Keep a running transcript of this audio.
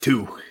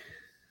2.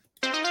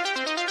 5,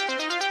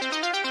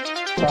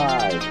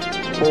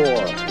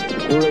 4,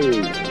 3,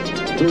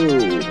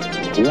 2,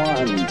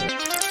 1.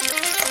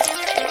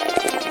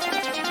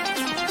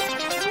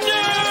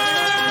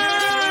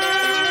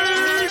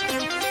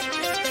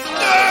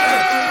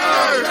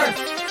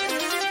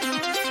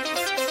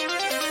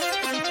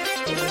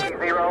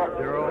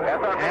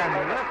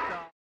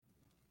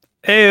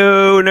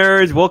 Heyo,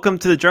 nerds. Welcome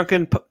to the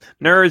Drunken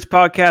Nerds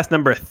podcast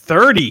number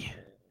 30.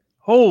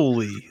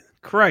 Holy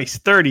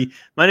Christ, 30.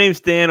 My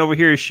name's Dan. Over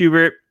here is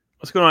Schubert.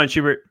 What's going on,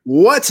 Schubert?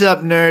 What's up,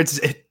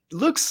 nerds? It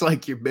looks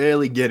like you're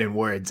barely getting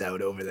words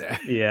out over there.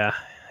 Yeah.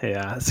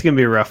 It's going to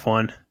be a rough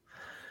one.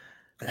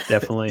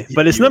 Definitely.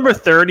 But it's number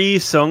 30,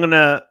 so I'm going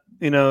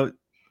to,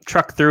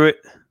 truck through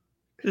it.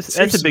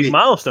 That's a big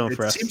milestone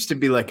for us. It seems to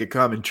be like a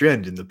common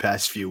trend in the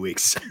past few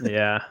weeks.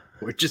 Yeah.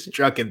 We're just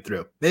trucking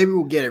through. Maybe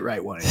we'll get it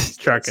right one of these days.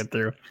 Trucking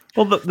through.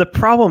 Well, the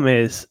problem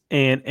is,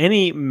 and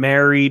any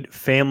married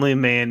family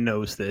man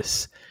knows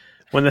this,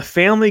 when the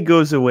family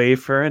goes away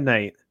for a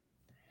night,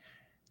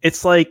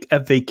 it's like a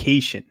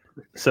vacation.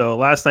 So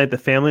last night, the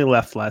family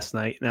left last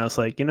night, and I was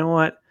like, you know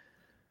what?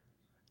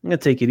 I'm going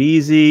to take it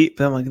easy.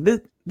 But I'm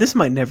like, this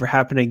might never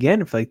happen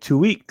again for like 2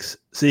 weeks.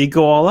 So you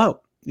go all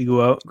out. You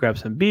go out, grab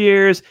some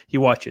beers,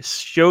 you watch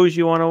shows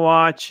you want to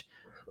watch.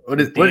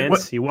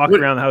 You walk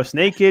around the house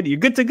naked. You're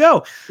good to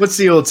go. What's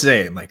the old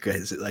saying? Like,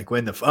 is it like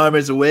when the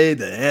farmer's away,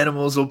 the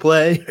animals will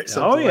play? Or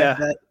something like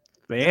that?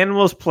 The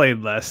animals played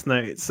last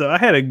night. So I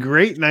had a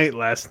great night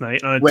last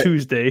night on a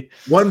Tuesday.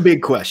 One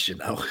big question,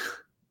 though.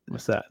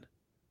 What's that?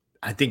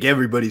 I think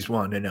everybody's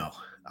wanting to know.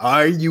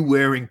 Are you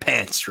wearing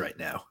pants right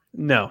now?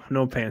 No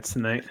pants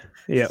tonight.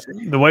 Yeah,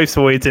 the wife's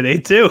away today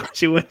too.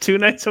 She went 2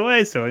 nights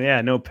away, so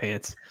yeah, no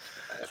pants.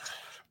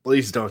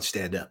 Please don't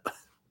stand up.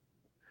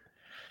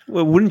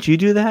 Well, wouldn't you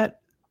do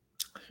that?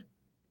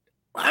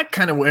 I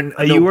kind of wear.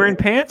 Are you wearing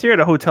pants? You're at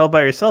a hotel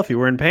by yourself. You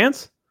wearing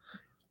pants?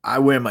 I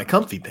wear my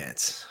comfy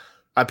pants.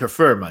 I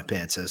prefer my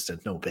pants as to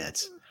no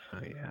pants. Oh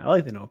yeah, I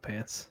like the no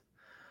pants.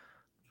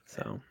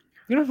 So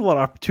you don't have a lot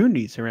of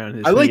opportunities around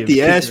this. I like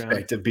the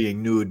aspect of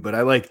being nude, but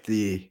I like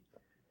the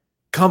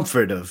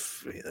comfort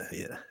of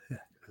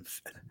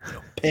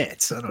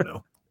pants. I don't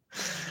know.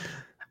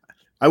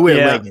 I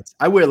wear leggings.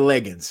 I wear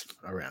leggings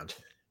around.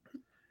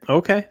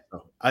 Okay.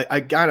 So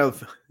I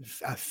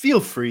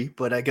feel free,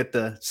 but I get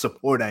the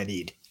support I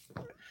need.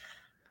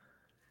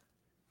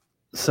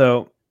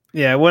 So,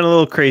 yeah, I went a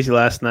little crazy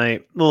last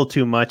night. A little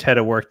too much. Had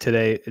to work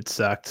today. It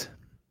sucked.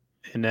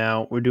 And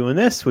now we're doing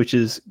this, which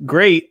is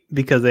great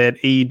because they had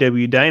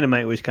AEW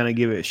Dynamite, which kind of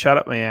gave it a shot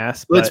up my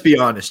ass. Let's be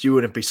honest. You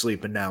wouldn't be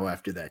sleeping now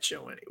after that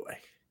show anyway.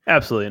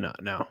 Absolutely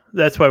not. No.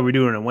 That's why we're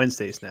doing it on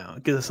Wednesdays now.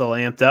 It gets us all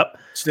amped up.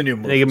 It's the new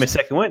move. They give me a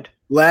second wind.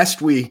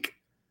 Last week,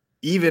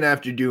 even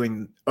after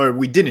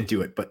we didn't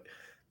do it, but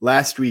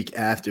last week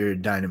after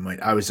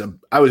Dynamite, I was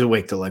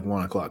awake till like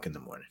 1 o'clock in the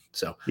morning.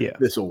 So yeah,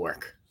 this will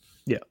work.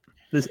 Yeah,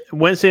 this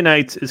Wednesday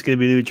nights is going to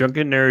be the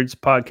Drunken Nerds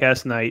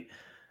podcast night.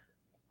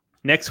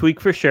 Next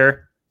week for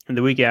sure, and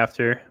the week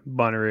after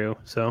Bonnaroo.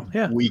 So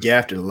yeah, week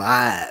after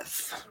live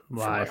from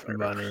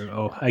Bonnaroo.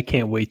 Oh, I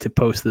can't wait to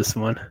post this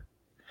one.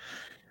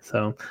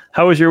 So,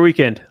 how was your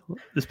weekend?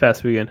 This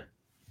past weekend?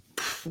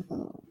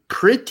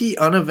 Pretty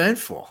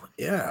uneventful.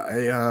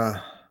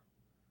 Yeah,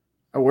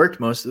 I worked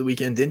most of the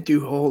weekend, didn't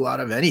do a whole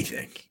lot of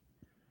anything.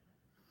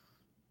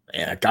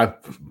 Yeah, it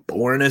got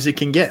boring as it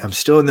can get. I'm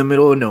still in the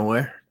middle of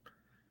nowhere.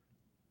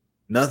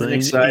 Nothing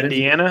exciting.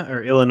 Indiana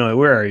or Illinois?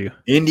 Where are you?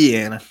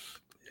 Indiana.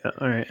 Yeah,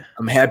 all right.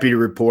 I'm happy to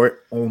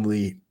report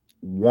only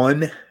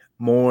one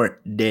more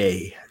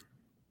day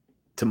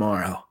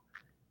tomorrow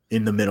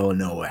in the middle of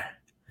nowhere.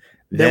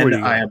 Then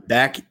I am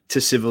back to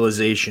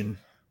civilization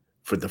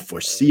for the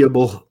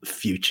foreseeable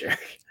future.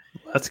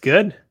 That's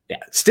good.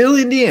 Yeah, still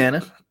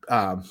Indiana.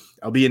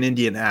 I'll be in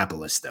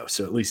Indianapolis, though,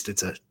 so at least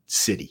it's a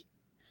city.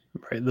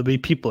 Right, there'll be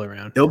people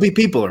around. There'll be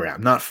people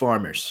around, not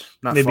farmers.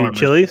 Maybe a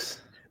Chili's?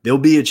 There'll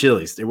be a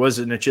Chili's. There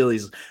wasn't a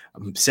Chili's.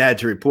 I'm sad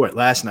to report.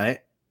 Last night,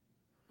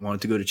 I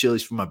wanted to go to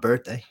Chili's for my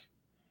birthday.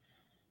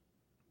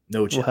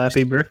 No Chili's. Well,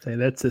 happy birthday.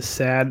 That's a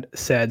sad,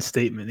 sad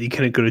statement. You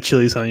couldn't go to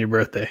Chili's on your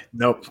birthday.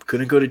 Nope,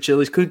 couldn't go to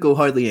Chili's. Couldn't go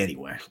hardly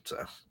anywhere.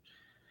 So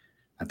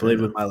I played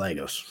with my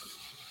Legos.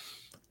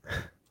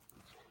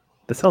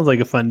 That sounds like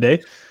a fun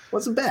day.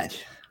 Wasn't bad.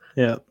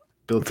 Yeah.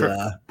 Built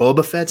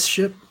Boba Fett's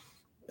ship.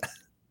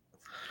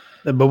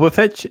 The Boba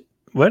Fett?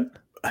 What?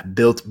 I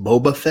built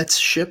Boba Fett's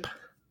ship.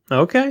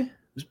 Okay. It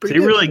was pretty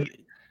good.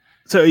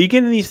 So are you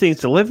getting these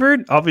things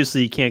delivered?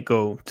 Obviously, you can't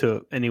go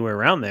to anywhere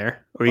around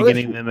there. Or are you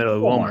getting them in the middle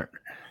of Walmart?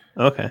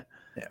 Okay.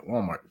 Yeah,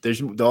 Walmart.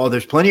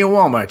 There's plenty of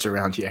Walmarts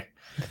around here.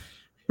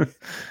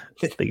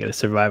 They got to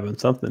survive on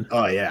something.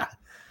 Oh, yeah.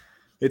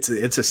 It's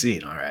a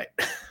scene, all right.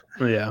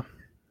 Yeah.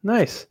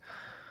 Nice.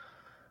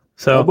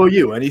 So, how about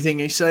you? Anything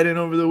exciting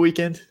over the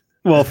weekend?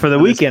 Well, for the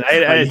weekend,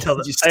 I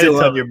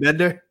still on your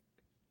bender?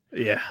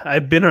 Yeah,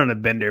 I've been on a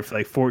bender for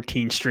like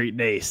 14 straight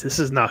days. This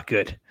is not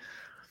good.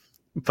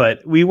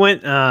 But we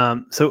went.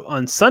 So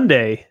on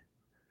Sunday,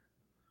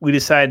 we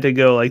decided to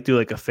go do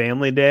a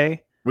family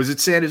day. Was it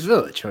Santa's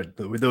Village? Or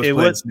were those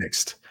plans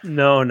mixed?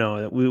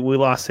 No. We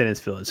lost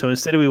Santa's Village. So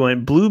instead we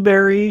went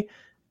blueberry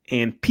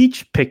and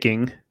peach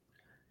picking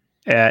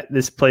at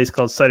this place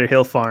called Cider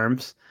Hill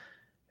Farms.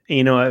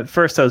 And, at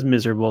first I was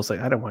miserable. I was like,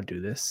 I don't want to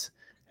do this.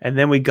 And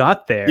then we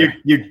got there.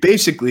 You're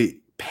basically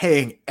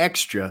paying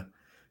extra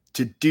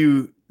to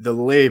do the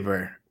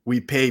labor we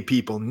pay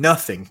people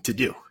nothing to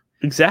do.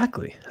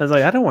 Exactly. I was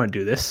like, I don't want to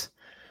do this.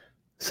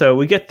 So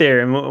we get there,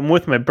 and I'm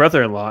with my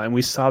brother-in-law, and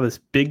we saw this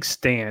big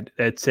stand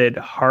that said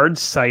hard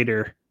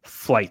cider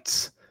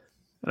flights.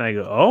 And I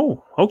go,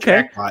 oh,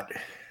 okay. Jackpot.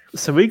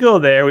 So we go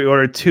there. We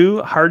order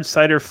 2 hard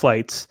cider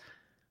flights,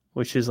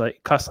 which is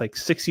costs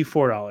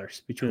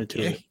 $64 between the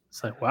two.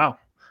 It's like, wow,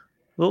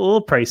 a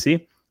little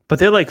pricey, but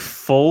they're like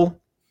full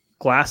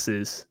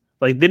glasses.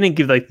 Like they didn't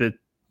give the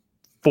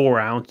 4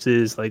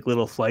 ounces,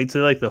 little flights.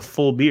 They're like the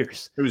full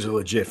beers. It was a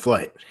legit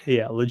flight.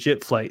 Yeah,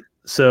 legit flight.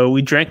 So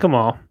we drank them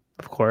all,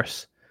 of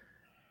course.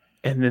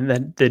 And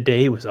then the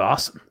day was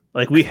awesome.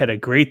 We had a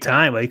great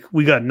time.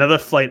 We got another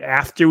flight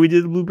after we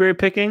did the blueberry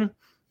picking.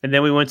 And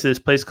then we went to this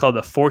place called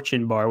the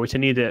Fortune Bar, which I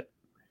need to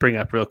bring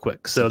up real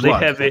quick. So they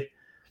have it.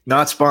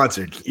 Not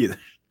sponsored either.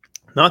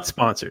 Not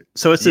sponsored.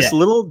 So it's this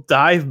little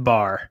dive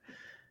bar.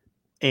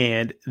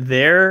 And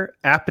their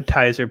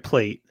appetizer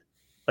plate,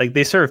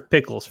 they serve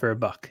pickles for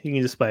 $1. You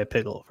can just buy a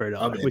pickle for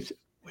 $1, which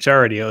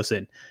already owes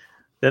in.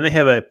 Then they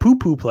have a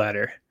poo-poo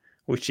platter,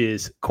 which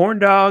is corn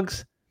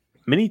dogs,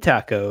 mini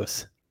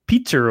tacos,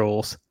 pizza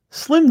rolls,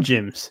 Slim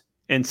Jims,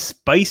 and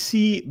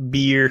spicy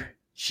beer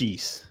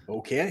cheese.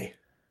 Okay.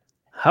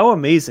 How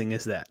amazing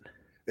is that?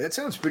 That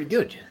sounds pretty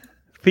good.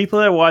 People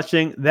that are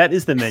watching, that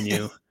is the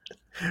menu.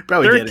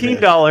 Probably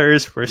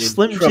 $13 for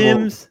Slim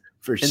Jims.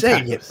 For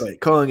saying it, but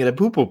calling it a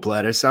poo-poo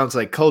platter sounds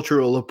like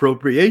cultural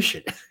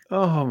appropriation.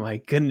 Oh my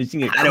goodness.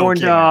 You can get corn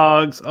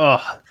dogs.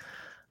 Oh,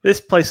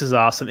 this place is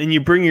awesome. And you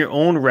bring your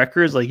own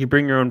records, you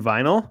bring your own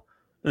vinyl,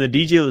 and the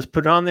DJ will just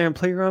put it on there and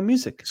play your own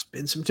music.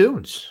 Spin some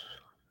tunes.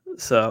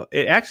 So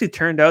it actually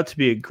turned out to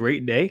be a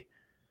great day.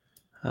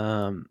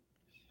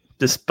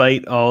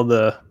 Despite all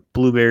the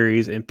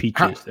blueberries and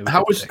peaches.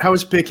 How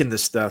was picking the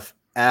stuff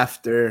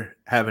after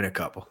having a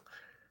couple?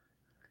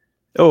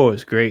 Oh, it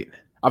was great.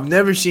 I've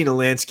never seen a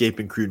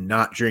landscaping crew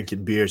not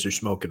drinking beers or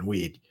smoking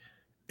weed.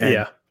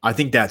 And I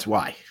think that's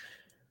why.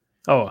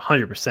 Oh,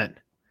 100%.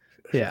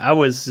 Yeah, I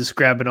was just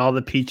grabbing all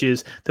the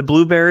peaches. The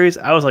blueberries,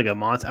 I was like a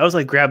monster. I was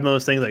grabbing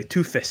those things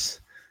 2 fists.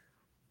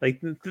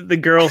 The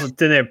girls are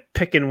there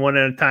picking one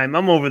at a time.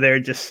 I'm over there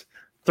just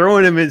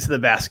throwing them into the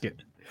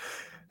basket.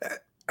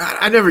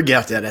 I never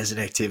got that as an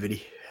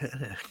activity.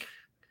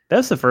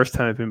 That's the first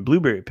time I've been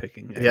blueberry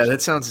picking. Actually. Yeah,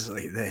 that sounds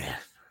like that.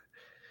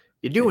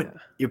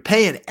 You're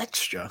paying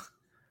extra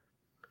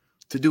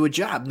to do a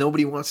job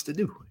nobody wants to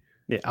do.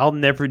 Yeah, I'll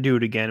never do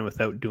it again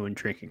without doing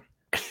drinking.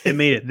 It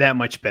made it that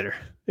much better.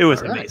 It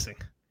was amazing.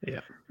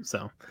 Yeah.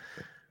 So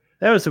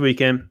that was the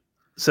weekend.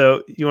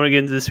 So you want to get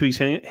into this week's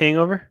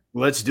hangover?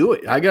 Let's do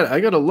it. I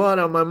got a lot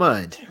on my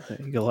mind.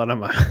 You got a lot on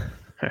my.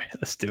 All right,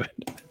 let's do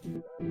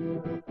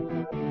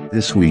it.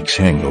 This week's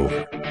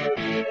hangover.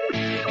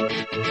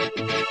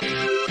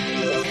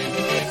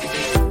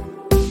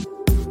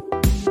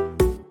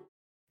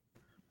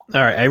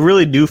 All right, I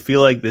really do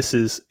feel like this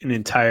is an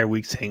entire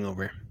week's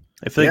hangover.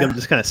 I feel like I'm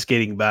just kind of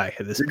skating by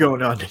at this point.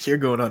 You're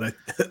going on a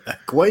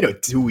quite a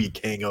 2-week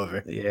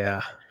hangover.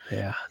 Yeah,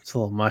 it's a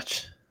little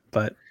much.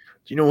 But do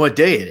you know what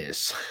day it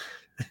is?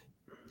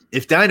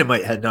 If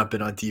Dynamite had not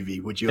been on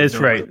TV, would you have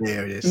known what day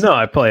it is? No,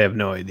 I probably have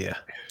no idea.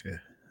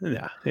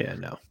 No.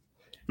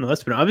 No,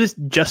 that's been. I'm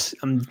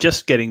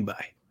just getting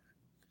by.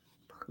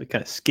 We're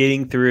kind of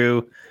skating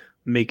through,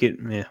 make it.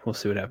 Yeah, we'll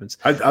see what happens.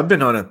 I've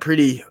been on a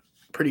pretty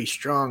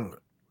strong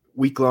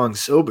week-long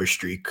sober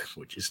streak,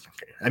 which is,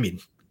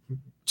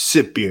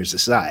 sip beers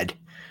aside.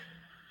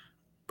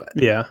 But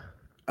yeah,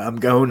 I'm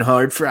going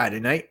hard Friday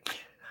night,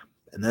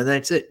 and then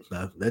that's it.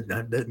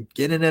 I'm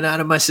getting it out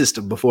of my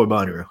system before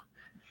Bonnaroo.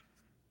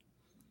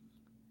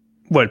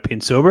 What,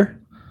 being sober?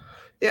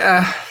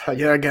 Yeah, I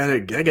gotta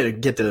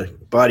get the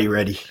body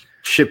ready,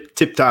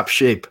 tip-top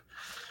shape.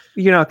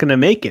 You're not gonna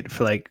make it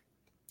for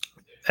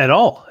at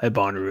all at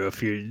Bonnaroo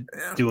if you're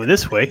doing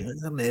this way.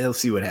 They'll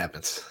see what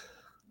happens.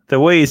 The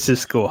way is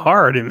just go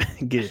hard and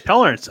get your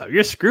tolerance up.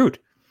 You're screwed.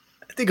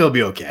 I think I'll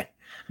be okay.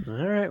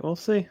 All right, we'll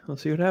see. We'll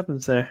see what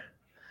happens there.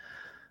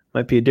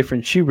 Might be a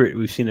different Schubert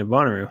we've seen at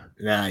Bonnaroo.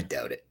 Nah, I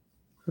doubt it.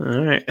 All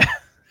right.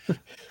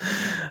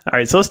 All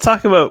right, so let's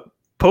talk about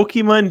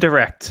Pokemon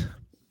Direct.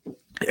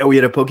 Yeah, we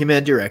had a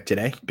Pokemon Direct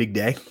today. Big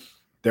day.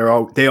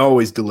 They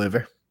always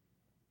deliver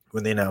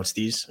when they announce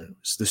these. It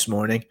was this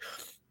morning.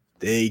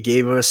 They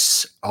gave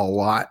us a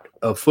lot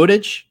of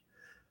footage.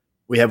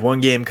 We have one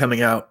game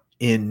coming out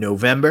in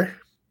November,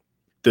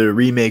 the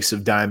remakes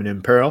of Diamond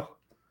and Pearl.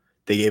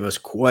 They gave us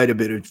quite a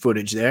bit of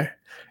footage there.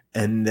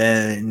 And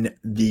then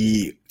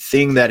the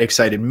thing that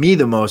excited me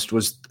the most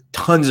was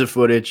tons of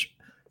footage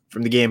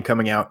from the game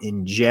coming out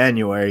in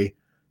January,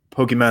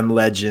 Pokemon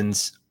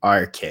Legends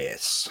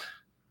Arceus.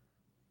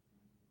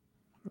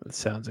 That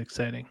sounds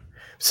exciting.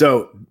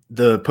 So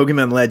the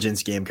Pokemon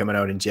Legends game coming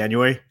out in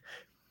January,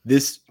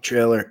 This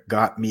trailer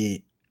got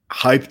me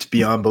hyped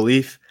beyond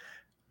belief.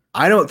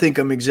 I don't think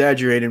I'm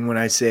exaggerating when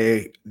I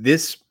say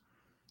this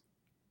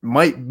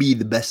might be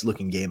the best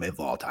looking game of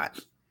all time.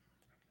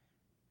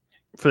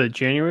 For the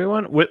January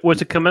one?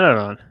 What's it coming out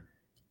on?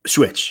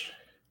 Switch,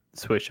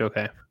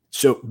 okay.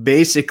 So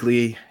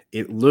basically,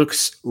 it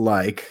looks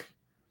like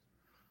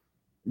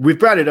we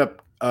brought it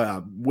up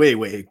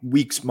way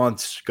weeks,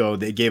 months ago.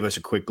 They gave us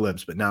a quick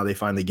glimpse, but now they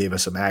finally gave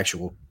us some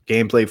actual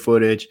gameplay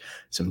footage,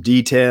 some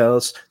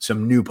details,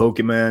 some new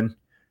Pokemon.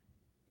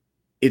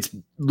 It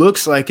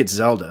looks like it's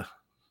Zelda,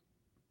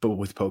 but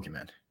with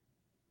Pokemon.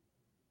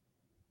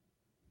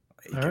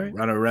 You can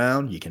run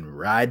around, you can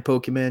ride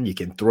Pokemon, you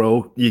can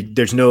throw.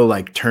 There's no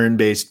like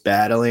turn-based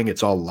battling.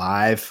 It's all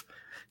live.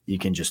 You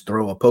can just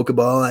throw a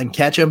Pokeball and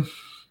catch them.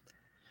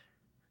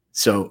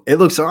 So it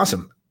looks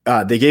awesome.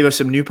 They gave us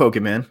some new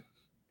Pokemon.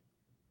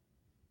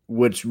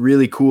 What's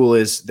really cool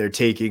is they're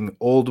taking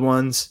old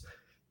ones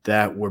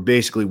that were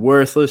basically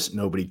worthless,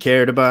 nobody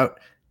cared about,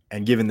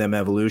 and giving them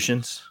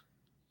evolutions.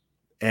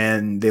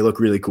 And they look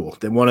really cool.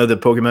 Then one of the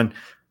Pokemon,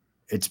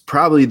 it's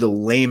probably the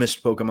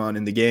lamest Pokemon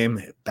in the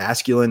game,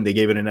 Basculin. They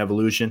gave it an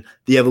evolution.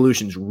 The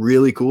evolution's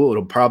really cool.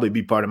 It'll probably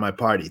be part of my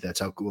party.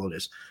 That's how cool it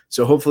is.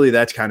 So hopefully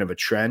that's kind of a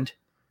trend.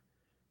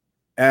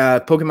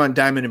 Pokemon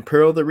Diamond and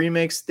Pearl, the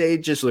remakes, they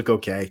just look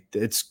okay.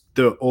 It's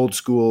the old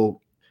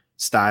school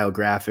style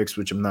graphics,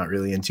 which I'm not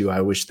really into. I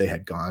wish they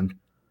had gone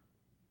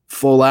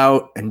full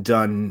out and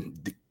done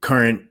the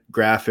current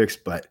graphics,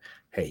 but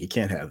hey, you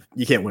can't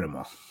win them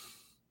all.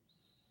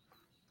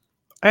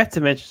 I have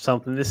to mention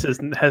something. This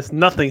has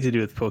nothing to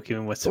do with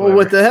Pokemon whatsoever. Well,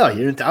 what the hell?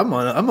 I'm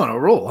on a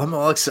roll. I'm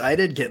all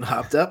excited, getting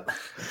hopped up.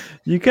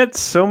 You got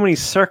so many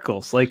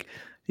circles. Like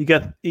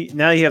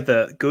now you have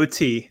the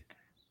goatee,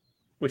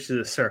 which is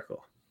a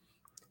circle.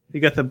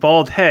 You got the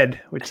bald head,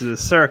 which is a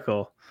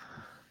circle.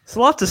 There's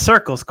lots of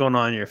circles going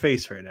on in your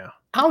face right now.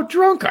 How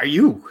drunk are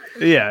you?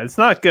 Yeah, it's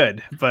not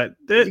good. But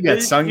you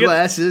got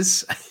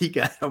sunglasses, you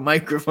got a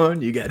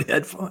microphone, you got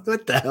headphones.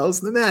 What the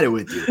hell's the matter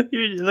with you?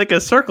 You're like a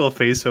circle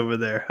face over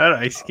there.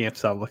 I can't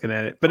stop looking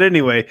at it. But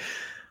anyway,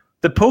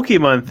 the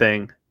Pokemon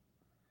thing,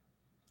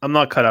 I'm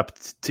not caught up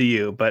to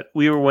you, but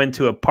we went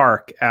to a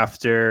park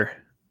after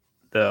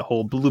the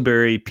whole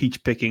blueberry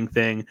peach picking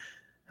thing,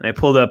 and I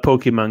pulled up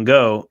Pokemon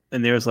Go,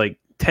 and there was like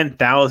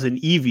 10,000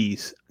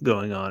 EVs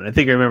going on. I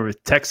think I remember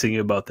texting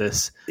you about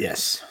this.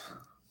 Yes.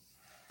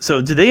 So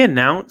do they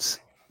announce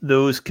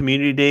those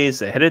community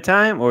days ahead of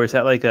time, or is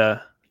that like a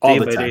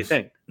day-by-day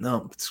thing?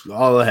 No, it's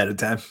all ahead of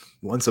time.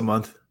 Once a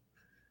month.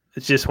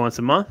 It's just once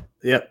a month?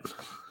 Yep.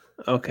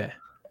 Okay.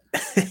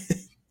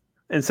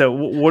 And so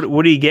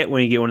what do you get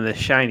when you get one of the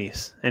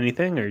shinies?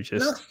 Anything or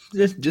just...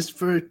 No, just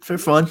for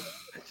fun.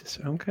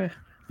 Okay.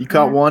 You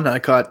caught one. I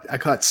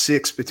caught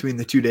 6 between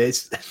the 2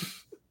 days.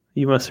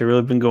 You must have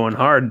really been going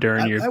hard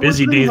during your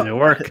busy days at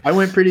work. I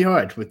went pretty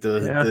hard with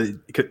the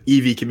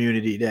EV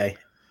community day.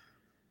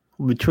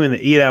 Between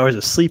the 8 hours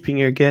of sleeping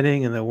you're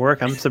getting and the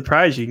work, I'm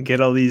surprised you can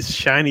get all these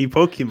shiny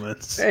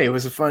Pokemons. Hey, it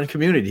was a fun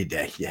community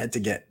day. You had to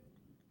get,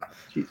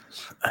 you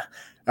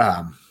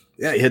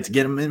had to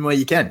get them in while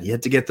you can. You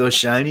had to get those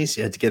shinies.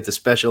 You had to get the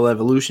special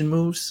evolution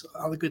moves,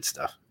 all the good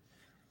stuff.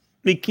 I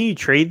mean, can you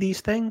trade these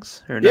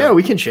things? Or no? Yeah,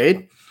 we can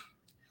trade.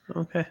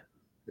 Okay.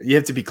 You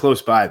have to be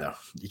close by, though.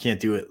 You can't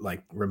do it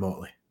like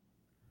remotely.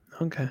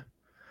 Okay.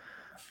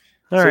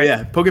 All right.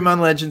 Yeah, Pokemon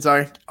Legends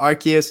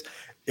Arceus.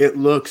 It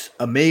looks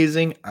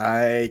amazing.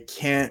 I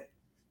can't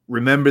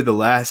remember the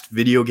last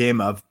video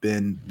game I've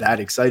been that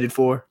excited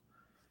for.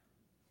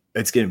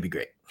 It's going to be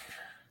great.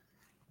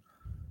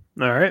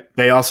 All right.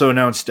 They also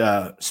announced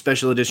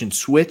special edition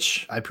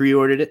Switch. I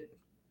pre-ordered it.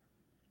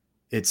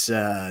 It's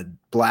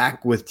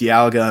black with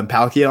Dialga and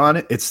Palkia on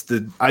it.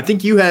 I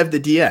think you have the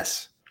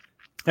DS.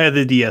 I have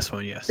the DS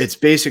one, yes. It's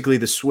basically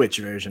the Switch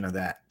version of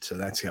that, so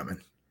that's coming.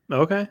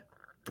 Okay.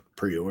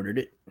 Pre-ordered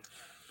it.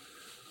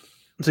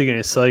 So you're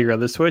going to sell your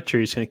other Switch, or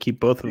you're just going to keep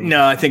both of them?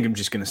 No, I think I'm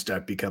just going to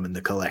start becoming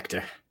the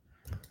collector.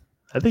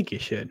 I think you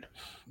should.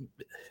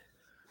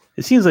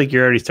 It seems like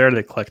you already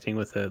started collecting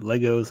with the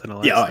Legos and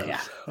all that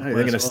stuff. Oh, yeah.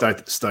 We're going to start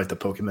the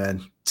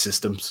Pokemon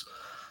systems.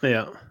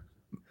 Yeah.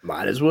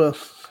 Might as well.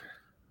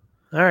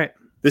 All right.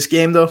 This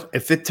game, though,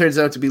 if it turns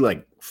out to be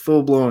like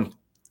full-blown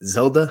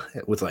Zelda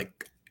with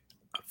like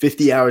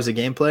 50 hours of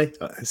gameplay,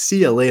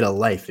 see you later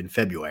life in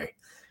February.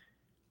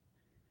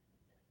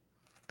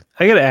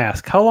 I got to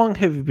ask, how long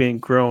have you been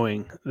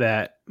growing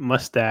that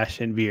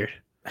mustache and beard?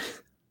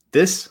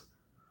 This?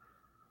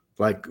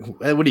 Like,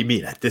 what do you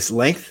mean? At this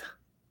length?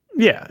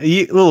 Yeah,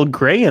 a little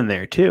gray in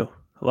there, too.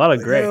 A lot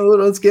of gray.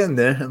 Yeah, it's getting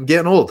there. I'm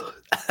getting old.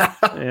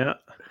 Yeah.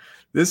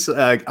 This,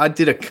 I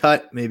did a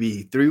cut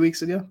maybe 3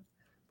 weeks ago.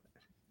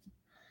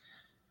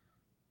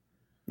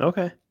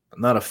 Okay.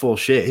 Not a full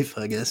shave,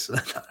 I guess.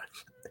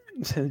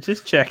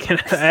 Just checking.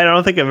 I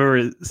don't think I've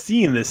ever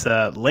seen this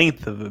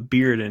length of a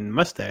beard and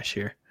mustache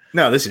here.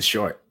 No, this is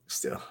short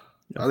still.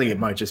 Okay. I think it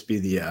might just be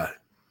the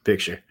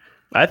picture.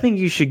 I think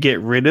you should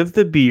get rid of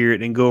the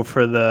beard and go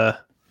for the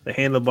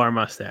handlebar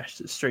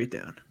mustache straight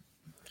down.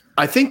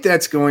 I think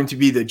that's going to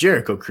be the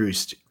Jericho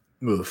Cruise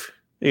move.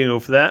 You go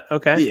for that?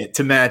 Okay. Yeah,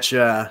 to match,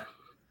 to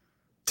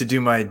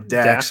do my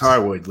Dax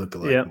Harwood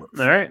lookalike. Yeah.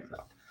 All right.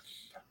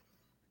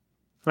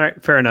 All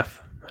right. Fair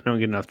enough. I don't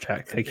get enough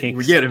track. I can't.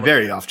 We're getting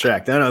very off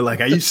track. I don't know.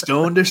 Like, are you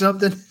stoned or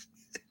something?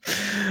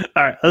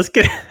 All right. Let's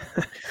get.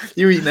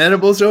 You eating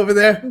edibles over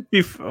there?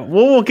 We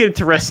won't get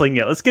into wrestling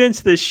yet. Let's get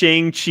into the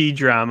Shang-Chi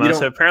drama.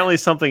 So apparently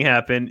something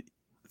happened.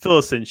 Fill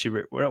us in,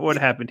 Schubert. What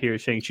happened here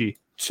at Shang-Chi?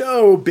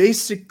 So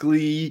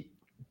basically,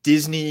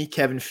 Disney,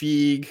 Kevin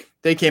Feige,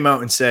 they came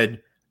out and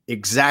said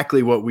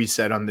exactly what we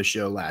said on the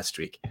show last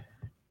week.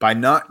 By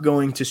not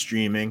going to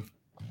streaming,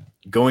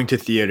 going to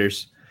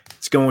theaters,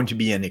 it's going to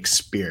be an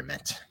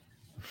experiment.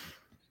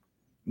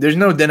 There's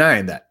no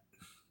denying that.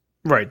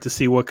 Right, to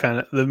see what kind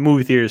of the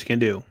movie theaters can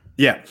do.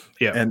 Yeah.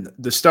 And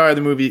the star of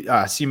the movie,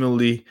 Simu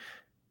Lee,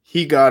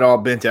 he got all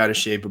bent out of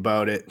shape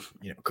about it,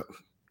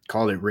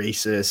 called it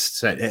racist,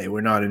 said, hey,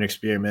 we're not an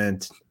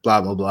experiment,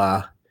 blah, blah,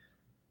 blah.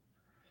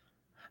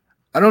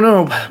 I don't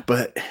know,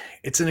 but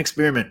it's an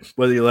experiment,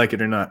 whether you like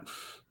it or not.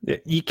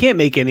 You can't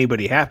make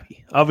anybody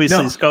happy.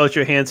 Obviously, Scarlett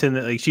Johansson,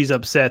 like, she's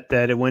upset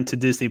that it went to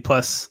Disney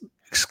Plus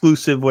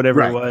exclusive,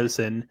 whatever it was,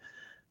 and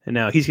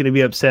now he's going to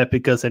be upset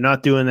because they're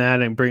not doing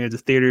that and bringing it to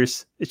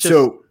theaters. It's just,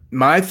 so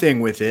my thing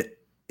with it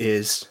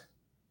is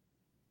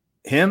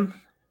him.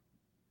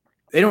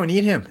 They don't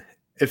need him.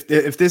 If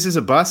this is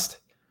a bust,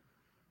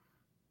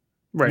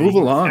 move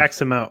along. Axe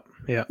him out.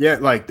 Yeah. Yeah,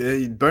 like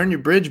burn your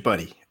bridge,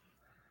 buddy.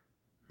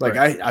 Like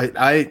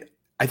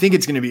I think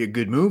it's going to be a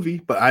good movie,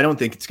 but I don't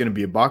think it's going to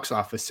be a box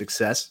office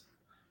success.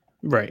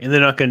 Right, and they're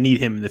not going to need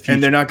him in the future.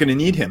 And they're not going to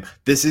need him.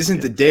 This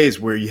isn't the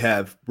days where you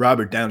have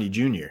Robert Downey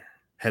Jr.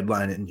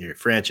 headlining your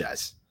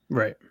franchise.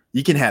 Right.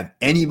 You can have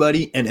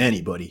anybody and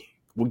anybody.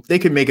 They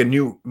could make a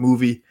new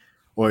movie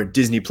or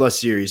Disney Plus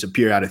series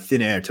appear out of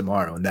thin air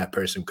tomorrow, and that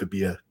person could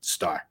be a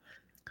star.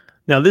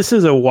 Now, this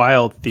is a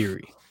wild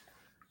theory,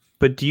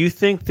 but do you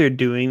think they're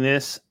doing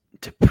this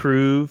to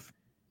prove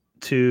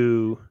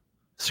to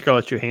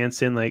Scarlett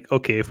Johansson, like,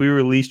 okay, if we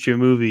released your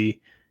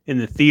movie in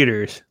the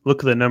theaters, look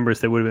at the numbers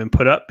that would have been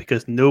put up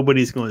because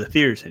nobody's going to the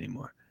theaters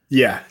anymore?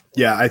 Yeah,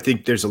 I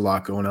think there's a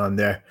lot going on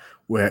there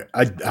where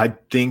I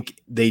think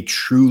they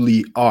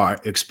truly are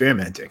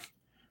experimenting.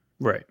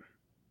 Right.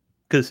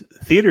 Because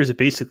theaters are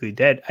basically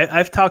dead.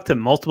 I've talked to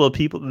multiple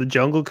people. The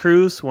Jungle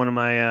Cruise, one of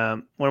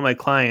my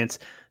clients,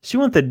 she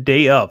went the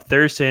day of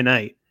Thursday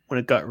night when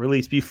it got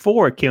released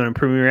before it came on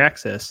Premier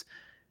Access.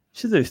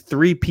 She said there's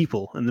 3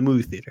 people in the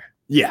movie theater.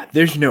 Yeah,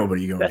 there's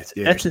nobody going to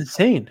theaters. That's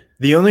insane.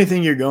 The only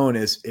thing you're going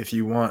is if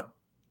you want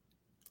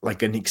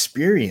like an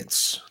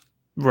experience.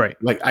 Right.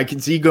 Like I can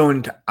see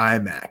going to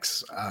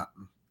IMAX.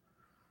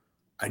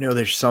 I know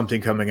there's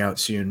something coming out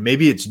soon.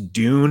 Maybe it's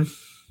Dune.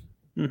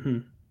 Mm-hmm.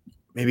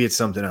 Maybe it's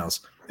something else.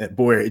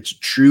 Boy, it's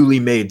truly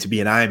made to be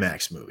an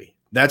IMAX movie.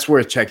 That's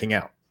worth checking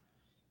out.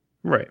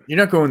 Right. You're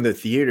not going to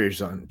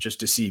theaters on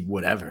just to see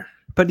whatever.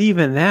 But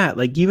even that,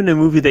 like even a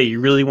movie that you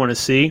really want to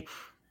see,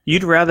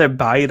 you'd rather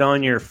buy it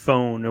on your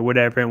phone or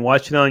whatever and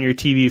watch it on your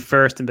TV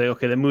first and be like,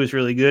 okay, that movie's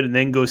really good, and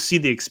then go see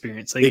the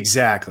experience. Like,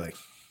 exactly.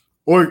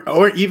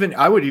 Or even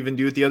I would even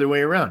do it the other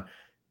way around.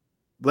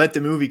 Let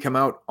the movie come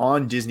out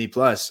on Disney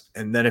Plus,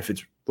 and then if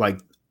it's like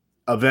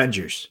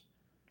Avengers,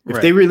 if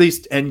they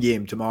released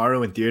Endgame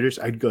tomorrow in theaters,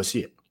 I'd go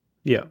see it.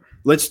 Yeah.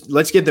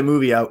 Let's get the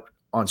movie out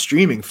on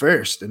streaming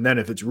first, and then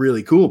if it's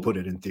really cool, put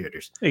it in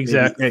theaters.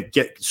 Exactly.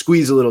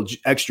 Squeeze a little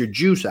extra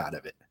juice out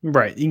of it.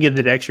 Right. You can get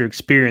that extra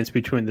experience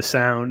between the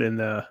sound and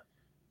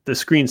the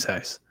screen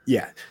size.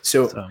 Yeah.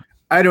 So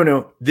I don't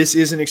know. This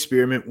is an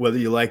experiment, whether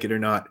you like it or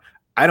not.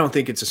 I don't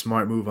think it's a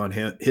smart move on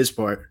his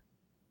part.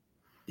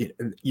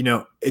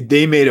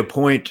 They made a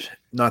point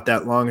not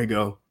that long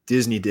ago,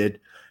 Disney did,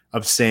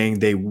 of saying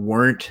they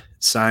weren't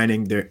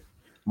signing their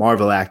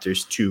Marvel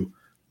actors to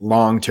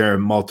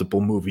long-term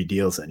multiple movie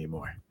deals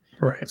anymore.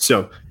 Right.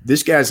 So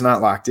this guy's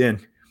not locked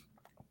in.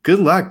 Good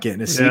luck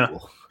getting a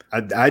sequel.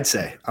 I'd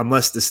say,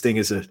 unless this thing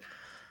is a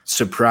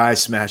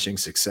surprise smashing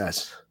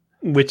success.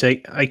 Which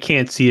I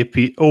can't see it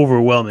be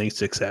overwhelming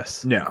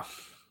success. No.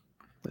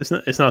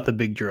 It's not the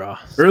big draw.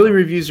 So. Early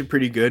reviews are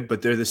pretty good,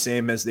 but they're the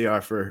same as they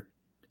are for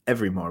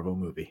every Marvel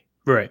movie.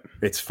 Right.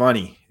 It's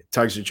funny. It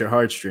tugs at your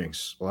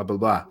heartstrings, blah, blah,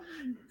 blah.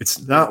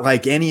 It's not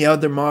like any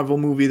other Marvel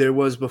movie there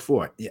was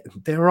before. Yeah,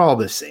 they're all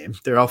the same.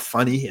 They're all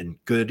funny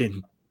and good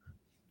and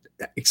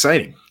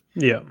exciting.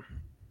 Yeah.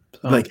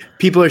 Like,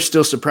 people are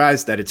still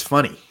surprised that it's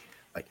funny.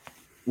 Like,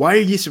 why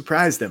are you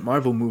surprised that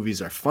Marvel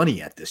movies are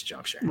funny at this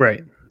juncture?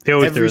 Right.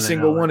 Every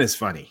single one is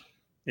funny.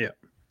 Yeah.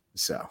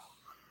 So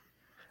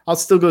I'll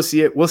still go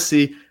see it. We'll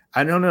see.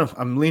 I don't know.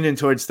 I'm leaning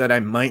towards that I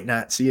might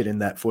not see it in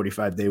that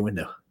 45-day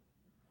window.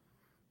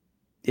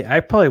 Yeah,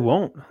 I probably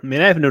won't. I mean,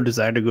 I have no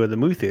desire to go to the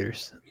movie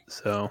theaters.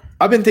 So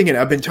I've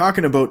been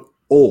talking about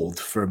Old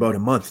for about a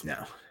month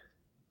now.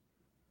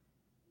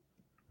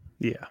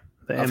 Yeah.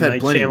 The I've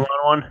had plenty of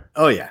one.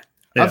 Oh yeah.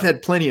 I've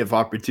had plenty of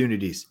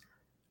opportunities.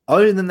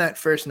 Other than that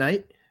first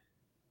night,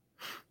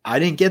 I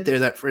didn't get there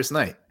that first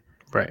night.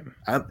 Right.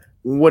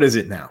 What is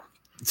it now?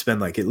 It's been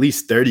like at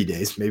least 30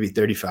 days, maybe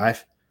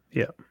 35.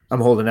 Yeah.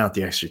 I'm holding out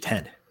the extra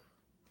 10.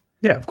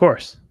 Yeah, of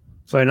course.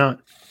 Why not?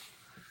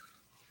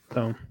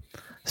 So,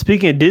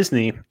 speaking of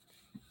Disney,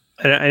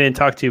 I didn't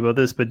talk to you about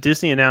this, but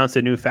Disney announced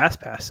a new Fast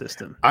Pass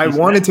system. I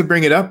wanted to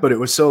bring it up, but it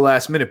was so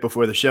last minute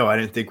before the show. I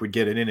didn't think we'd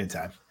get it in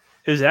time.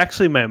 It was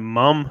actually my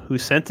mom who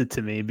sent it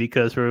to me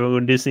because we're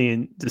going to Disney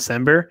in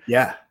December.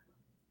 Yeah.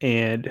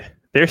 And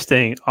they're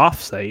staying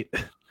off-site.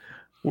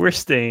 We're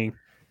staying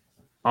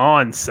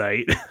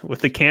on-site with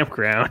the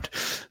campground.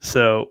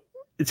 So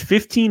it's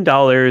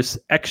 $15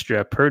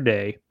 extra per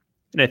day.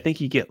 And I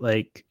think you get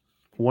like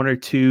 1 or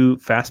 2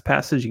 Fast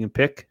Passes you can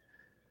pick.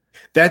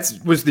 That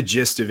was the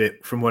gist of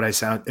it from what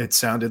it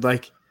sounded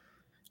like.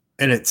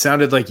 And it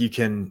sounded like you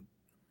can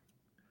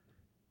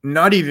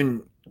not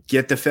even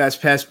get the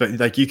Fast Pass, but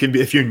like you can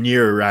be, if you're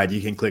near a ride, you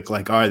can click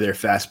like, are there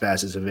Fast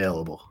Passes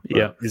available?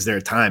 Yeah. Is there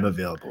a time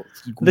available?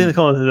 I think they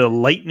call it the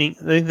Lightning.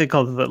 I think they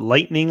call it the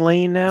Lightning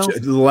Lane now. So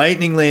the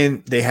Lightning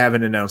Lane, they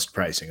haven't announced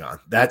pricing on.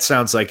 That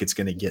sounds like it's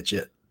going to get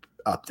you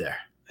up there.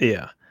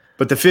 Yeah.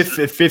 But the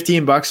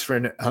 $15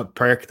 for a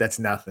perk, that's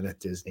nothing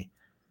at Disney.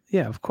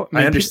 Yeah, of course.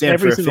 I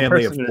understand for a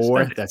family of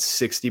 4, that's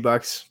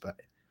 $60. But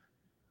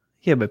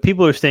yeah, but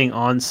people are staying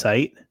on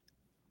site.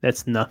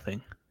 That's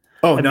nothing.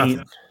 Oh, nothing.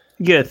 Mean,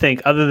 you got to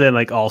think, other than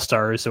like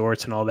all-star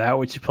resorts and all that,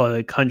 which is probably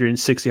like $160,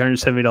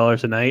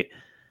 $170 a night.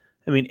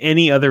 I mean,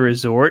 any other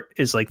resort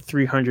is like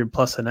 $300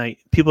 plus a night.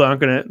 People aren't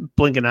going to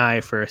blink an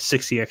eye for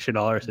 $60 extra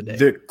a day.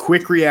 The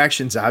quick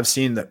reactions I've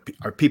seen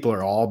that people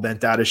are all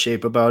bent out of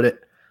shape about it.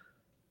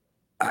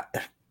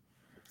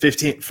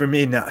 15 for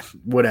me, not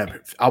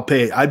whatever.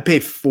 I'd pay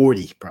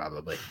 40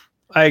 probably.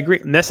 I agree.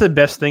 And that's the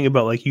best thing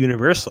about like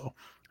Universal.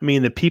 I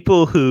mean, the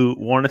people who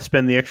want to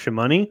spend the extra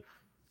money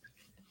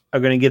are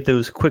going to get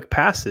those quick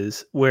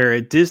passes, where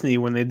at Disney,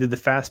 when they did the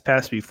Fast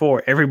Pass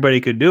before,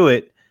 everybody could do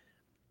it.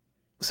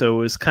 So it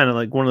was kind of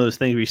like one of those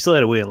things where you still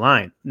had to wait in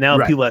line.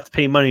 Now people have to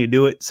pay money to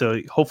do it.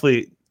 So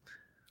hopefully.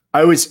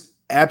 I was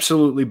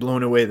absolutely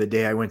blown away the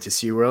day I went to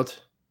SeaWorld.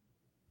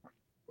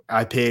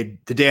 I paid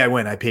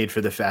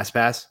for the Fast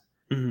Pass.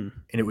 Mm-hmm.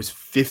 And it was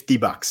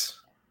 $50.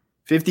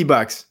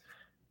 $50.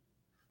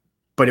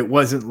 But it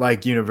wasn't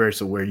like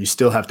Universal where you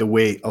still have to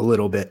wait a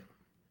little bit,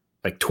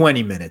 like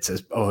 20 minutes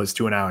as opposed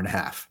to an hour and a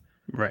half.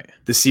 Right.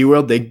 The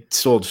SeaWorld, they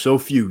sold so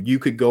few. You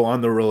could go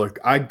on the roller.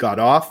 I got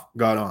off,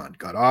 got on,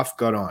 got off,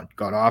 got on,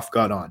 got off,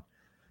 got on.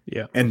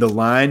 Yeah. And the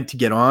line to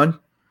get on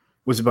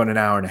was about an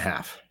hour and a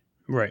half.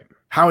 Right.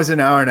 How is an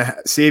hour and a half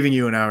saving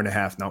you an hour and a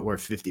half not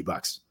worth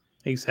 $50?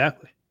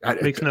 Exactly.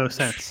 Makes no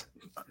sense.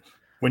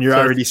 When you're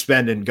already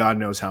spending God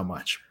knows how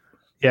much.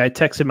 Yeah, I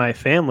texted my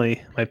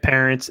family, my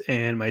parents,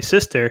 and my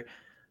sister.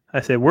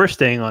 I said, we're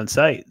staying on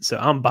site, so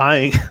I'm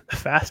buying the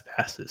Fast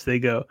Passes. They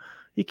go,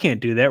 you can't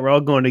do that. We're all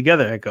going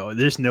together. I go,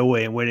 there's no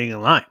way I'm waiting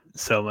in line.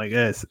 So I'm like,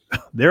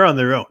 they're on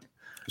their own.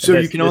 So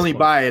you can only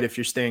buy it if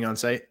you're staying on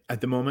site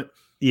at the moment?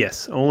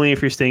 Yes, only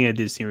if you're staying at a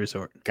Disney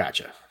resort.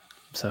 Gotcha.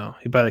 So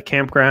you buy the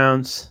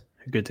campgrounds,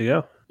 you're good to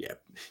go. Yeah.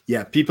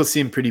 Yeah, people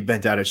seem pretty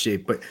bent out of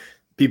shape, but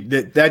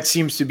that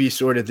seems to be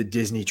sort of the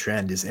Disney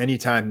trend is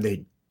anytime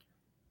they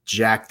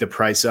jack the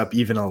price up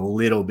even a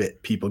little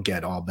bit, people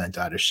get all bent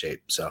out of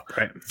shape. So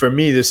for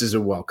me, this is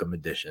a welcome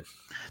addition.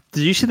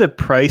 Did you see the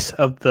price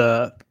of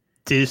the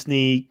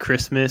Disney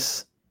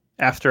Christmas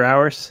after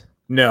hours?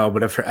 No,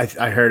 but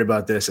I heard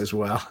about this as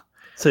well.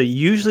 So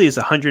usually it's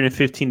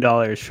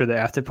 $115 for the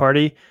after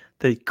party.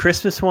 The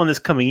Christmas one this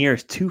coming year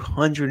is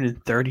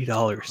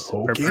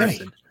 $230 per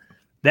person.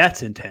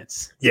 That's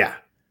intense. Yeah.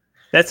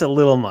 That's a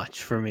little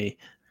much for me.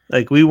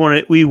 Like we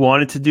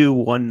wanted to do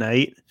one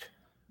night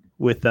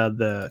with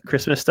the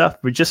Christmas stuff,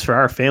 but just for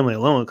our family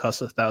alone, it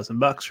costs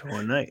 $1,000 for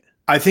one night.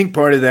 I think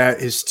part of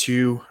that is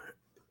too,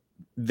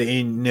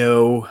 they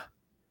know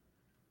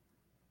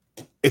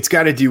it's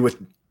got to do with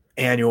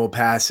annual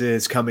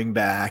passes coming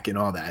back and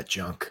all that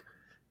junk.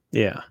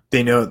 Yeah.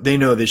 They know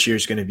this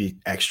year's going to be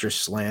extra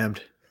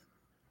slammed.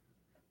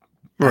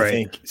 Right. I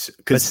think,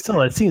 but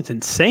still, it seems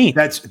insane.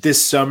 That's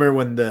this summer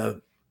when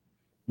the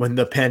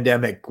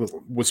pandemic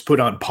was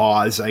put on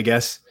pause, I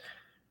guess.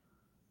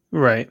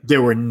 Right.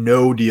 There were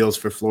no deals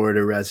for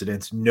Florida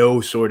residents,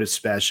 no sort of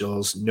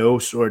specials, no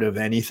sort of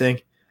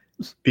anything,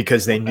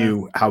 because they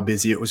knew how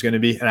busy it was going to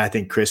be. And I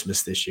think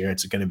Christmas this year,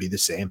 it's going to be the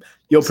same.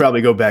 You'll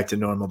probably go back to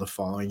normal the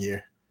following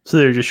year. So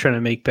they're just trying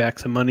to make back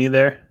some money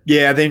there?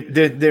 Yeah,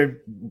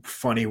 they're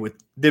funny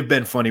they've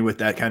been funny with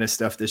that kind of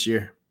stuff this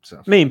year. So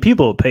I mean,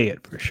 people will pay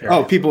it for sure.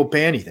 Oh, people will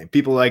pay anything.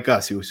 People like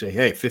us who say,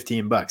 hey,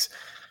 $15.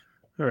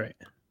 All right.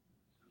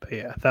 But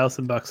yeah,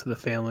 $1,000 to the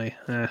family.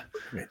 So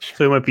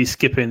we might be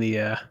skipping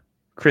the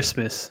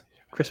Christmas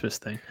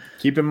thing.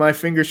 Keeping my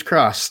fingers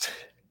crossed.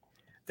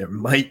 There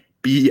might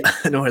be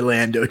an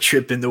Orlando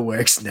trip in the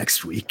works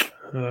next week.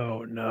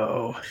 Oh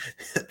no.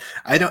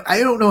 I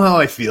don't know how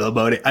I feel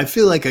about it. I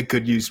feel like I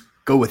could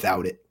go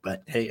without it,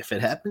 but hey, if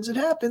it happens, it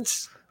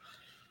happens.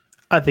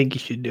 I think you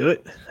should do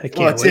it. I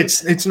can't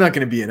wait. It's not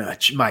going to be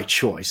my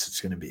choice.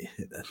 It's going to be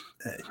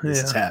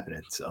this is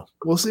happening. So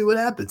we'll see what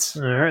happens.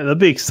 All right, that'll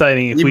be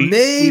exciting. If we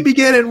may be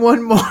getting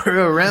one more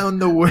around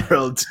the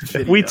world.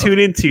 If we tune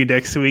into you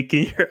next week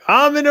and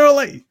I'm in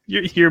early,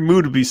 your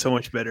mood will be so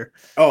much better.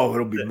 Oh,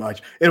 it'll be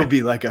much. It'll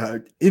be like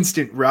a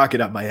instant rocket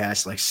up my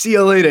ass. Like, see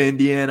you later,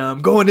 Indiana.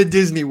 I'm going to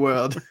Disney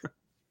World.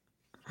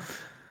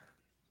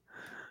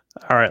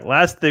 All right,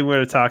 last thing we're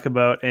going to talk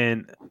about,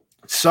 and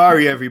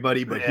sorry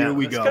everybody, but here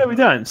we go. It's got to be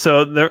done.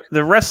 So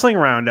the wrestling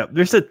roundup.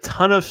 There's a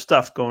ton of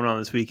stuff going on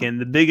this weekend.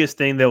 The biggest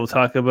thing that we'll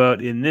talk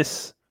about in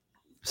this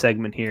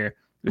segment here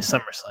is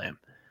SummerSlam.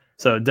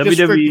 So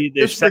WWE,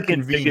 their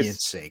second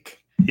biggest sake.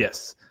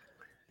 Yes,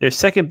 their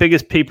second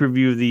biggest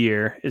pay-per-view of the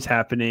year is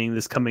happening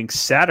this coming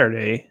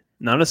Saturday,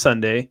 not a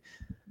Sunday,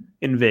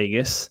 in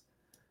Vegas.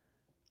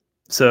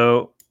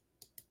 So,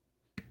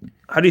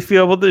 how do you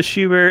feel about this,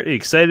 Schubert? Are you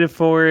excited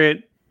for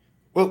it?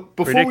 Well,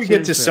 before we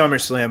get to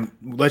SummerSlam,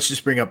 let's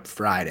just bring up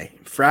Friday.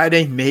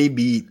 Friday may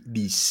be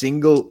the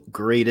single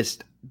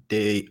greatest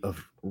day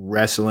of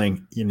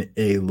wrestling in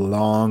a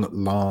long,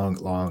 long,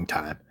 long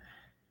time.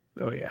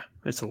 Oh, yeah.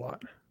 It's a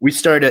lot. We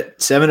start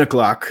at 7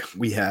 o'clock.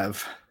 We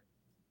have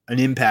an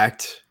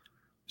Impact.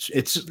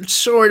 It's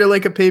sort of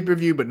like a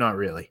pay-per-view, but not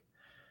really.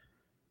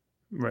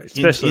 Right.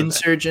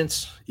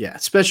 Insurgents. Yeah,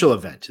 special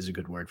event is a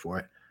good word for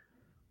it.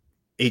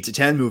 8 to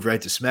 10, move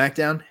right to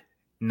SmackDown.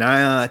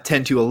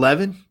 10 to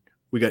 11.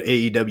 We got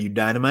AEW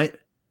Dynamite,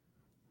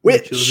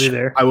 which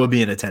I will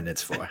be in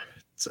attendance for.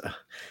 So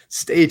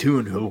stay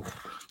tuned.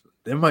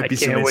 There might be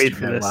some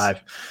Instagram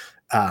live.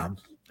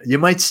 You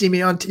might see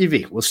me on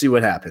TV. We'll see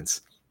what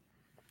happens.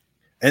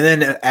 And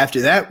then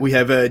after that, we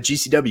have a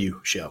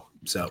GCW show.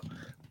 So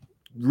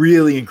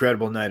really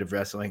incredible night of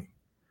wrestling.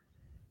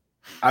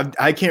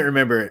 I can't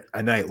remember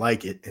a night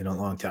like it in a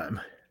long time.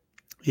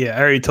 Yeah,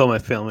 I already told my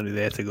family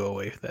they had to go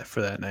away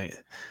for that night.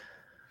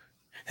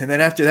 And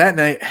then after that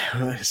night,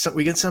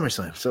 we get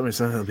SummerSlam.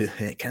 SummerSlam will be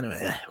kind of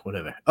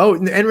whatever. Oh,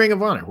 and Ring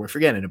of Honor. We're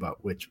forgetting about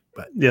but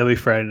yeah, it'll be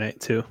Friday night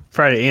too.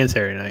 Friday and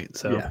Saturday night.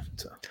 So yeah.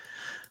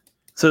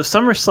 So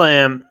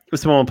SummerSlam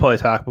is the one we'll probably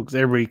talk about because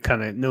everybody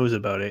kind of knows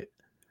about it.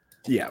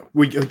 Yeah,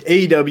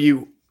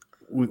 AEW.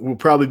 We'll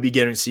probably be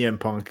getting CM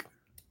Punk.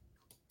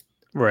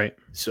 Right.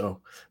 So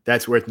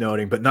that's worth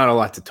noting, but not a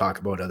lot to talk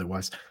about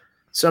otherwise.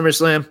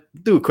 SummerSlam.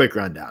 Do a quick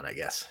rundown, I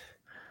guess.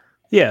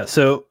 Yeah,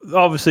 so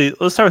obviously,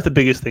 let's start with the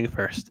biggest thing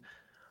first.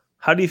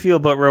 How do you feel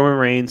about Roman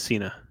Reigns,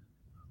 Cena?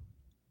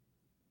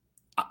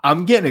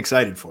 I'm getting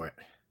excited for it.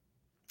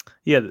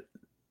 Yeah,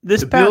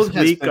 the past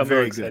week, I'm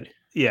very excited. Good.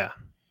 Yeah, I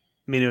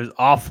mean, it was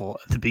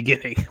awful at the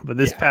beginning, but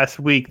this past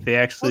week, they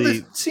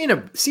actually... Well,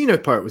 Cena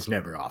part was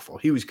never awful.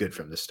 He was good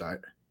from the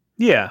start.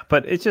 Yeah,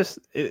 but it just...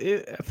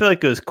 I feel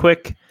like it was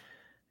quick,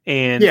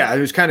 and... Yeah, it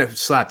was kind of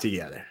slapped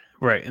together.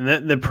 Right, and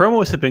the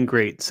promos have been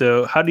great.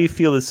 So how do you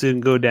feel this is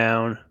going to go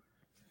down?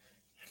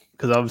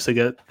 Because obviously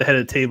got the head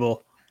of the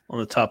table on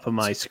the top of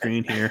my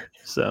screen here.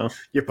 So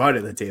you're part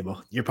of the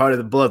table. You're part of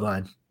the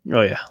bloodline.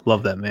 Oh, yeah.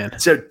 Love that, man.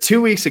 So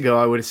 2 weeks ago,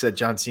 I would have said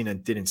John Cena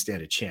didn't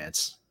stand a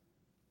chance.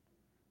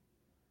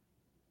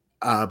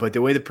 But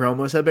the way the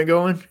promos have been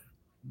going,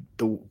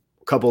 the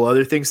couple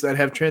other things that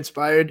have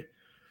transpired,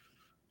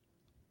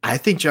 I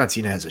think John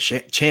Cena has a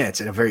chance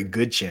and a very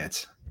good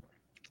chance.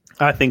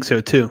 I think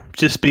so, too.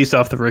 Just based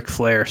off the Ric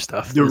Flair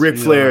stuff. The Ric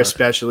Flair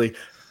especially.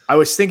 I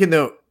was thinking,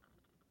 though,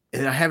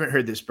 and I haven't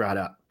heard this brought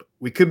up,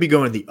 we could be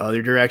going the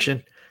other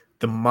direction.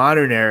 The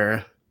modern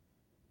era,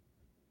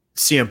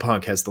 CM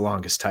Punk has the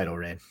longest title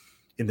reign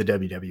in the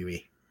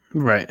WWE.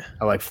 Right.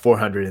 Like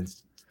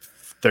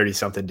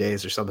 430-something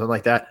days or something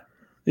like that.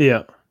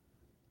 Yeah.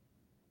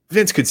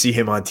 Vince could see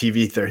him on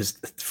TV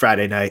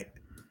Friday night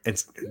and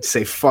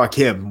say fuck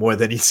him more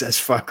than he says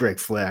fuck Ric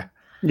Flair.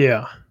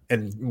 Yeah.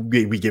 And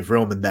we give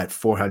Roman that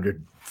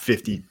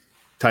 450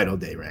 title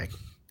day reign.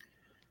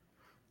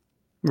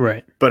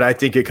 Right. But I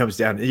think it comes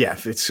down to,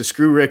 if it's a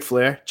screw Ric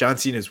Flair, John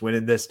Cena's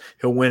winning this.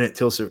 He'll win it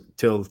till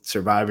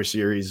Survivor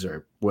Series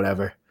or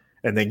whatever,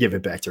 and then give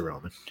it back to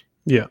Roman.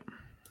 Yeah.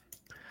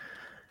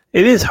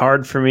 It is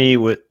hard for me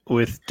with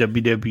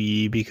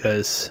WWE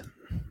because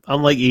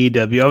unlike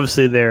AEW,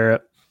 obviously they're an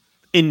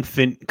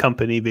infant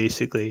company,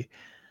 basically.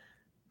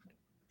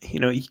 You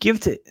know, you give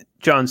it to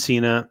John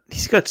Cena,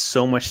 he's got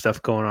so much stuff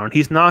going on.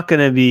 He's not going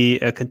to be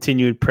a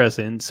continued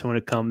presence when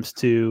it comes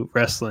to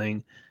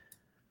wrestling.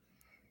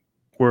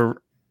 Where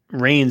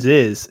Reigns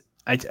is,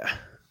 I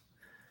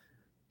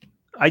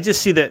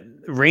just see that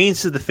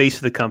Reigns is the face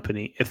of the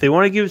company. If they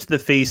want to give it to the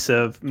face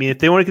of, if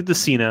they want to get to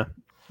Cena,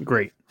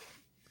 great.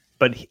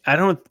 But I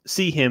don't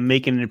see him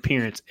making an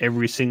appearance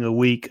every single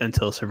week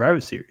until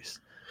Survivor Series.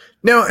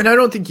 No, and I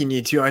don't think you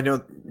need to. I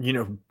know,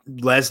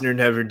 Lesnar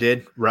never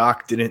did.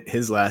 Rock didn't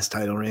his last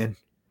title reign.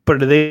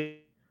 But are they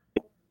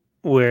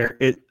where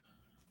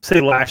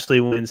say Lashley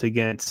wins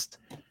against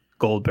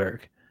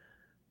Goldberg?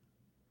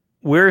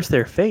 Where's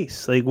their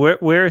face? Like,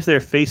 where is their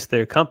face of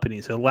their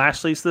company? So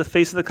Lashley's the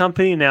face of the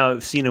company. Now,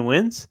 if Cena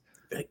wins,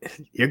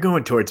 you're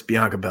going towards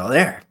Bianca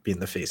Belair being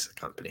the face of the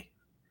company.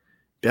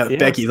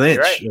 Becky Lynch,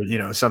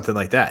 right. Something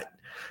like that.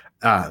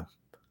 The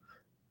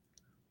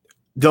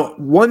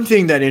one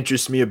thing that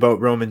interests me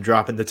about Roman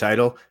dropping the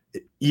title,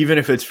 even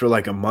if it's for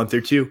like a month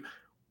or two,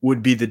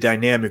 would be the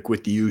dynamic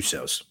with the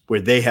Usos,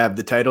 where they have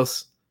the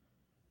titles.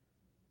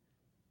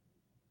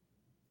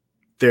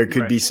 There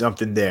could be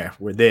something there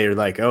where they're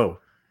like, oh,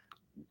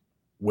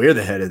 we're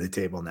the head of the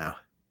table now.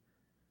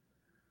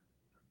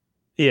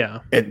 Yeah.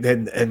 And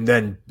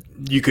then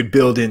you could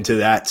build into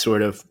that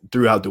sort of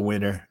throughout the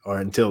winter or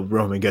until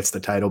Roman gets the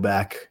title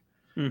back.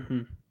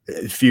 Mm-hmm.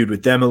 Feud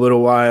with them a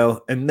little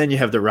while, and then you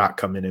have The Rock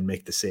come in and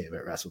make the save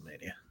at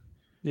WrestleMania.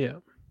 Yeah.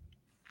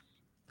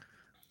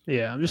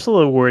 Yeah, I'm just a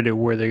little worried at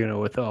where they're going to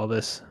go with all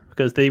this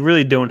because they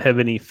really don't have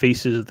any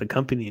faces of the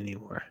company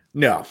anymore.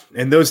 No,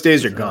 and those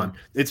days are gone.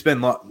 It's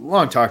been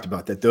long talked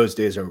about that. Those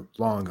days are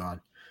long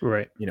gone.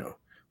 Right. You know,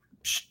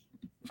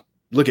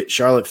 look at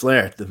Charlotte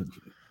Flair. The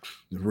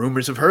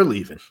rumors of her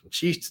leaving.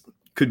 She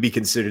could be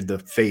considered the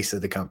face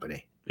of the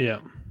company. Yeah.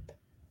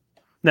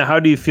 Now,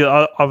 how do you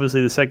feel?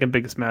 Obviously, the second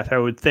biggest match I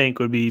would think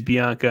would be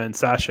Bianca and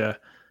Sasha.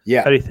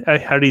 Yeah.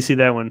 How do you see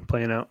that one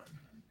playing out?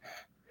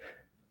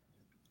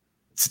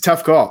 It's a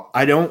tough call.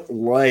 I don't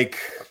like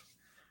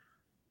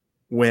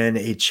when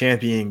a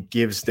champion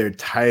gives their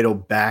title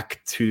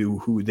back to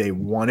who they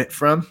won it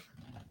from,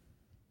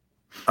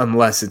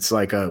 unless it's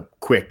like a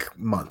quick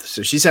month.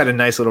 So she's had a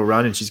nice little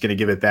run and she's going to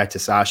give it back to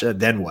Sasha.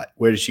 Then what?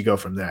 Where does she go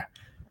from there?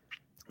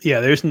 Yeah,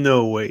 there's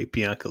no way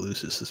Bianca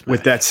loses this match.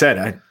 With that said,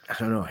 I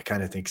don't know. I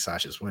kind of think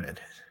Sasha's winning.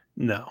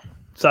 No,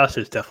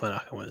 Sasha's definitely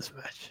not going to win this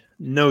match.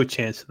 No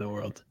chance in the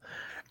world.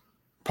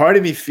 Part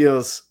of me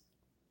feels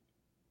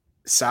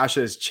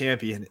Sasha as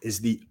champion is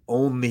the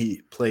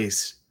only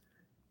place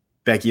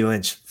Becky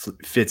Lynch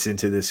fits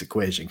into this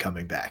equation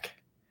coming back.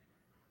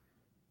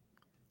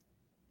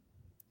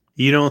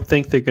 You don't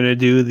think they're going to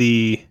do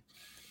the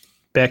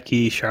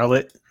Becky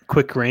Charlotte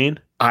quick reign?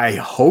 I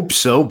hope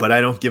so, but I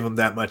don't give them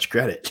that much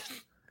credit.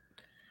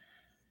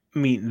 I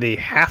mean, they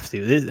have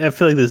to. I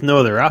feel like there's no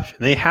other option.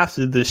 They have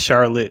to do the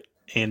Charlotte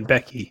and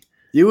Becky.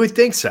 You would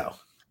think so.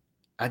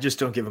 I just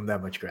don't give them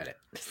that much credit.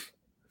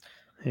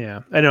 Yeah.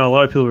 I know a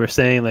lot of people were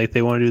saying like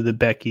they want to do the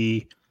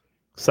Becky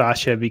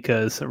Sasha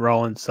because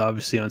Rollins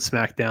obviously on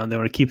SmackDown. They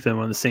want to keep them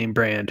on the same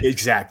brand.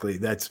 Exactly.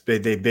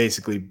 They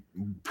basically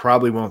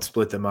probably won't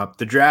split them up.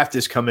 The draft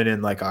is coming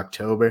in like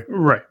October.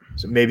 Right.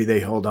 So maybe they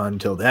hold on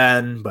until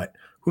then, but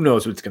who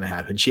knows what's going to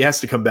happen. She has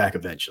to come back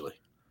eventually.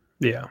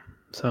 Yeah.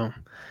 So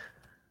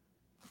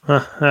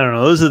I don't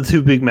know. Those are the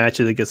two big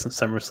matches that gets in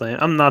SummerSlam.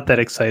 I'm not that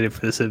excited for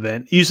this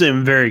event. Usually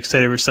I'm very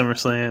excited for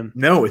SummerSlam.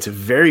 No, it's a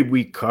very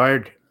weak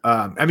card.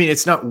 I mean,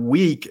 it's not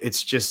weak.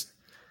 It's just,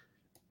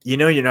 you're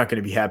not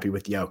going to be happy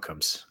with the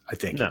outcomes, I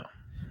think. No.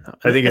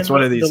 I think it's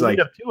one of these like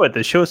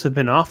the shows have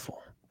been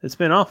awful. It's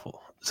been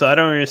awful. So I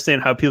don't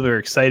understand how people are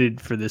excited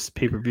for this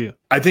pay-per-view.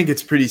 I think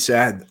it's pretty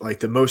sad.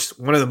 Like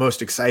one of the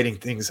most exciting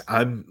things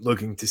I'm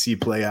looking to see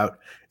play out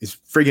is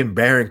friggin'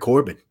 Baron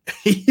Corbin.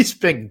 He's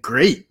been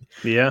great.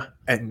 Yeah.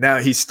 And now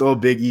he stole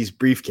Big E's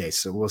briefcase.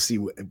 So we'll see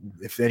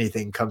if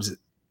anything comes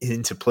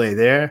into play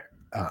there.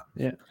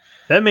 Yeah.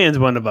 That man's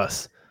one of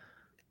us.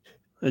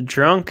 A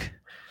drunk,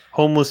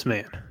 homeless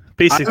man.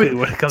 Basically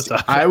what it comes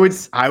off. I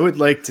would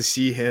like to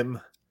see him.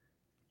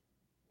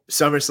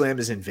 SummerSlam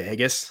is in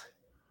Vegas.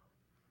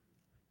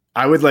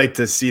 I would like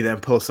to see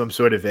them pull some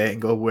sort of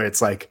angle where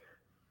it's like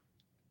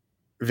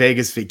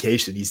Vegas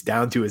vacation. He's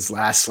down to his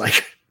last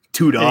like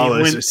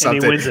 $2 or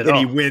something, and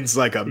he wins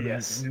like a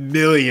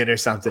million or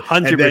something.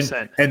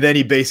 100%. And then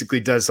he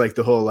basically does like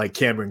the whole like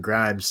Cameron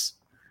Grimes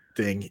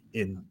thing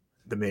in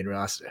the main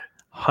roster.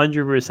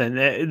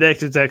 100%.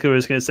 That's exactly what I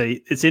was going to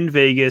say. It's in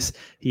Vegas.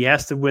 He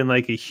has to win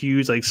like a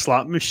huge like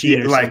slot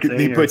machine. Like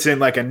he puts in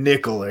like a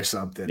nickel or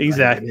something.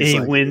 Exactly. And he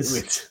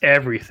wins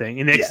everything.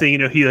 And next thing you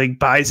know, he like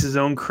buys his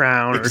own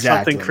crown or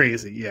something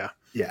crazy. Yeah.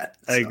 Yeah.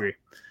 I agree.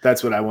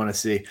 That's what I want to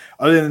see.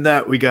 Other than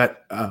that, we got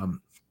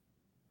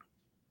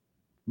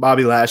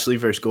Bobby Lashley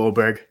versus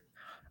Goldberg.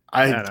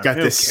 I got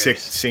this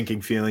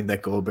sinking feeling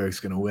that Goldberg's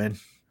going to win.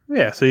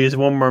 Yeah, so he has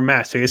one more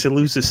match. I guess he'll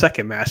lose the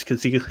second match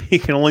because he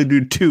can only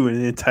do 2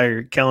 in the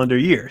entire calendar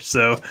year.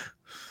 So,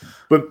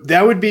 but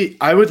that would be.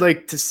 I would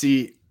like to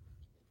see.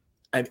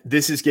 And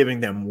this is giving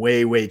them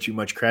way, way too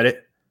much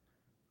credit.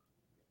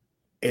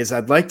 Is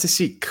I'd like to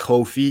see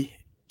Kofi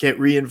get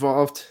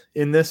re-involved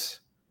in this.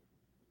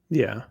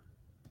 Yeah.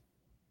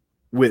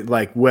 With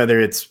like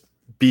whether it's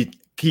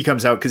he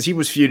comes out because he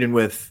was feuding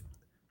with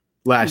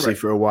Lashley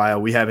for a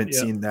while. We haven't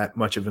seen that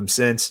much of him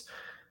since.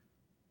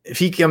 If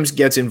he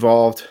gets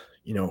involved,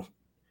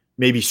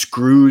 maybe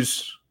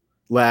screws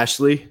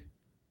Lashley,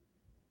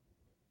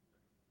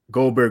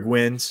 Goldberg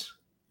wins,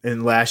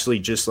 and Lashley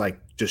just like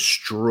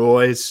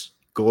destroys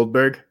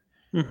Goldberg,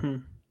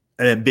 and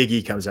then Big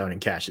E comes out and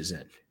cashes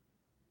in.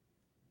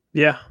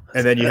 Yeah,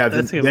 and then you have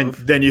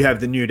then you have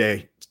the New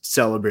Day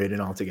celebrating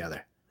all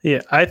together.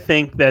 Yeah, I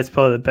think that's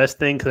probably the best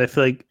thing because I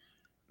feel like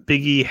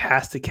Big E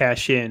has to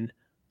cash in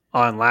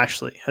on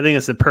Lashley. I think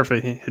it's the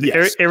perfect thing.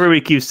 Yes. Everybody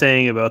keeps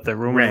saying about the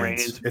Roman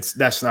Reigns.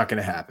 That's not going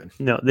to happen.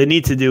 No, they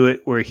need to do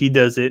it where he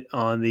does it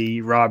on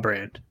the Raw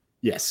brand.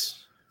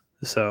 Yes.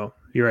 So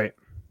you're right.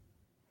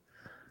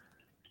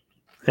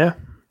 Yeah.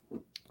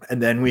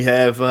 And then we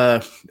have,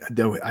 I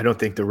don't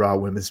think the Raw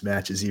women's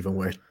match is even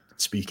worth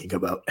speaking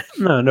about.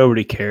 No,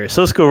 nobody cares.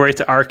 So let's go right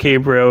to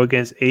RK Bro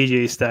against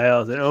AJ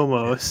Styles and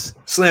Omos.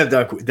 Slam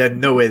dunk. Then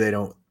no way they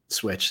don't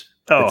switch.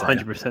 Oh,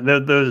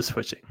 100%. Those are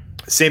switching.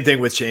 Same thing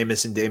with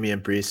Sheamus and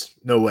Damian Priest.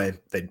 No way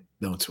they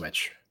don't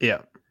switch. Yeah.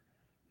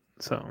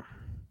 So,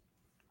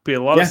 be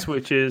a lot of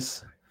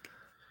switches.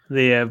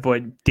 They have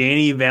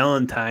Danny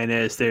Valentine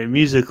as their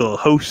musical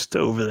host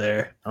over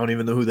there. I don't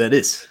even know who that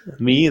is.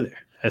 Me either.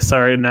 I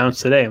saw it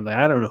announced today. I'm like,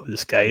 I don't know who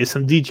this guy is.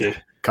 Some DJ.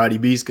 Cardi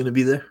B's going to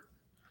be there?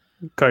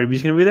 Cardi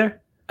B's going to be there?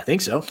 I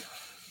think so.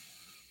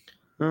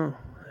 Oh,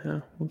 yeah.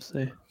 We'll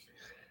see.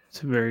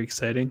 It's very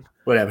exciting.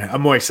 Whatever.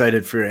 I'm more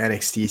excited for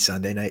NXT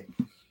Sunday night.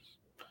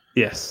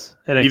 Yes.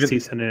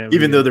 NXT Sunday night.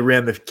 Even though the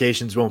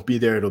ramifications won't be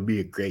there, it'll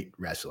be a great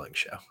wrestling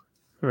show.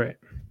 Right.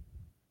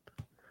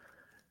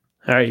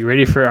 All right. You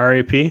ready for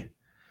RAP?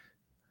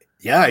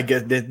 Yeah, I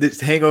guess this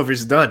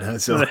hangover's done. Huh?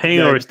 So the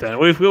hangover's done.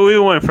 We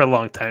went for a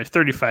long time. It's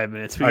 35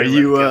 minutes. Are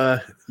you?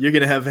 You're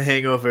gonna have a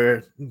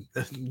hangover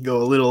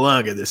go a little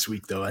longer this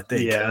week, though. I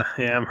think. Yeah,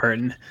 I'm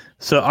hurting.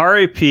 So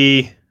RAP,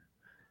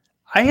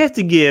 I have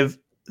to give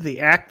the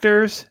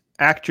actors,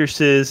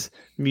 actresses,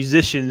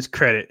 musicians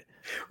credit.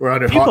 We're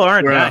on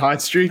a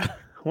hot streak.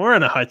 We're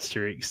on a hot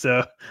streak.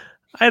 So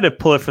I had to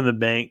pull it from the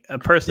bank. A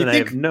person I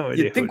have no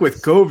idea. You think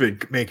with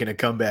COVID making a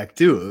comeback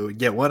too, it would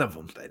get one of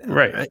them by now,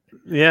 right?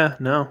 Yeah.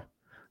 No.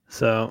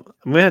 So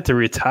I'm gonna have to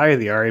retire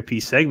the RAP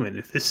segment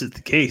if this is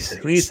the case.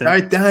 We need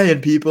start dying,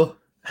 people.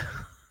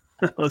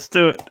 Let's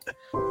do it.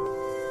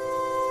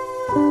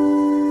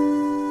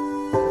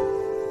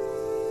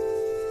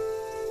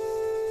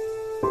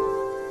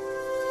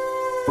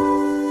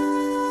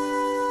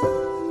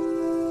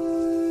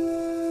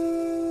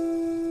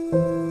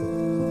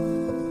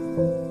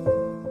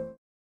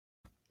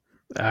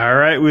 All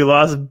right, we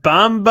lost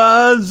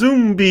Bamba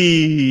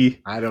Zumbi.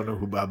 I don't know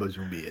who Bamba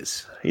Zumbi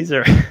is.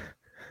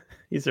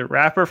 He's a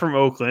rapper from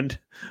Oakland.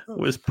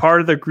 Was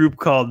part of the group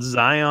called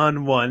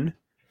Zion One.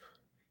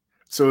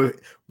 So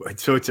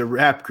it's a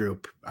rap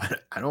group.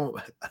 I don't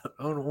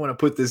want to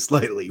put this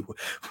lightly.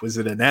 Was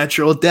it a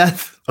natural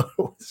death?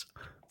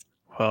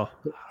 Well,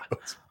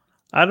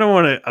 I don't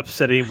want to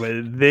upset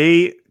anybody.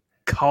 They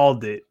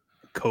called it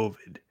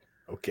COVID.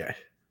 Okay,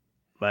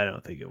 but I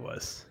don't think it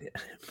was. Yeah.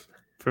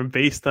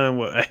 Based on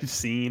what I've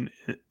seen,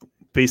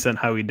 based on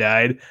how he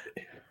died,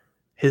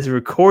 his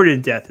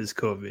recorded death is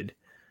COVID.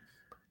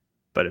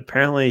 But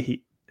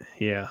apparently,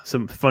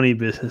 some funny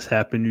business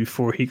happened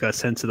before he got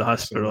sent to the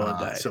hospital and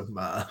died.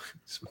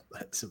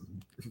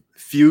 Some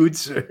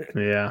feuds.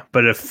 Yeah,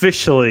 but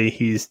officially,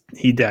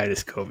 he died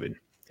as COVID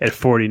at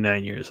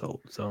 49 years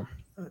old. So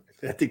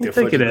I think they're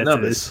fudging the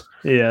numbers.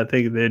 Yeah, I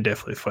think they're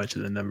definitely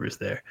fudging the numbers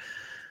there.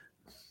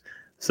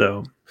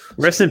 So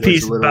rest in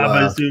peace,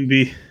 Baba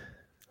Zumbi.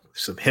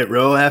 Some hit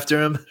row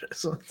after him or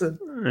something.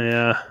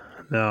 Yeah,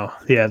 no,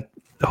 yeah.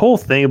 The whole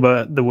thing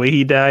about the way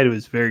he died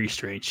was very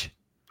strange.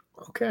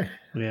 Okay.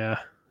 Yeah.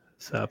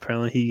 So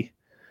apparently he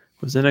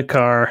was in a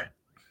car,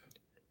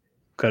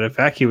 got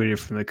evacuated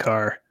from the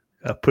car,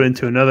 got put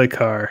into another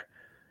car,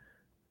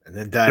 and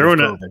then died of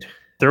COVID.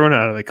 Thrown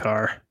out of the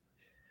car.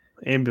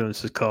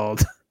 Ambulance was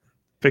called,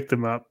 picked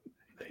him up.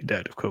 He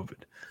died of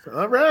COVID.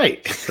 All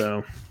right.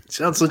 So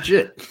sounds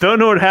legit. Don't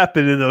know what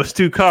happened in those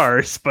two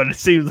cars, but it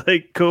seems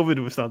like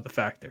COVID was not the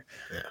factor.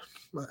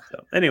 Yeah.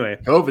 So anyway,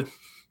 COVID.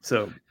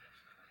 So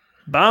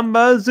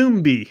Bamba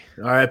Zumbi.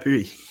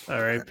 R.I.P.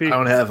 R.I.P. I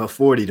don't have a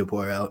 40 to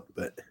pour out,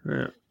 but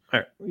all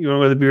right. You want to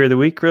go to the beer of the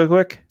week real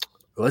quick?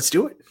 Let's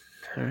do it.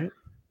 All right.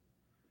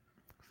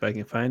 If I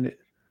can find it.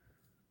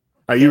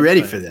 Are you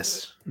ready for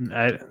this?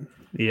 I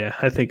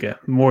think I'm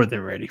more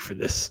than ready for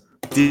this.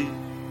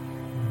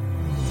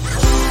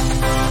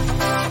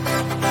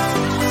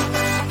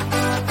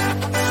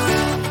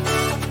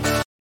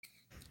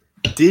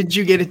 Did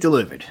you get it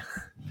delivered?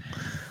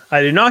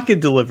 I did not get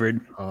delivered,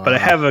 but I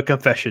have a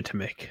confession to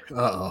make.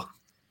 Uh-oh.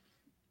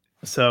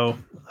 So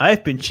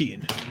I've been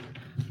cheating.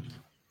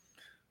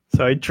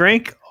 So I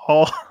drank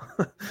all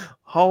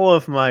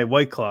of my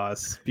White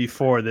Claws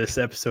before this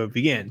episode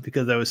began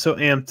because I was so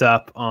amped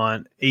up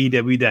on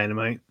AEW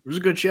Dynamite. It was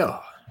a good show.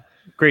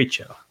 Great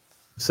show.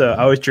 So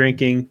I was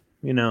drinking,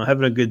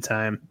 having a good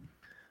time.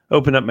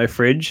 Opened up my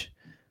fridge.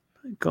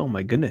 Like, oh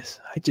my goodness.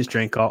 I just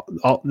drank all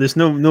there's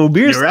no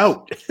beers. You're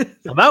out.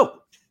 I'm out.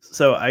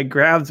 So I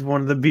grabbed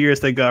one of the beers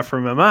they got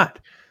from Ahmad.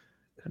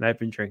 And I've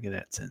been drinking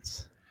that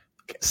since.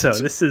 Okay, so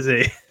this is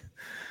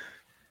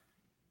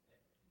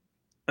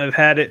I've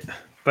had it,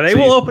 but I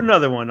will open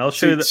another one. I'll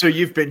show you. So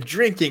you've been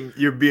drinking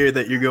your beer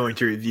that you're going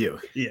to review.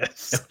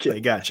 Yes.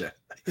 Okay, gotcha.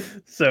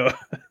 So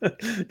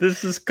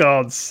this is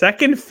called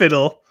Second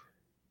Fiddle.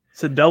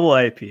 It's a double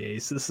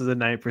IPA. So this is a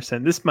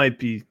 9%. This might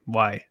be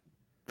why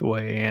the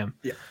way I am.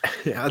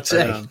 Yeah, I'd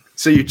say.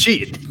 So you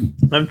cheated.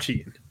 I'm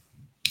cheating.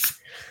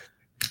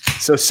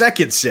 So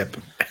second sip.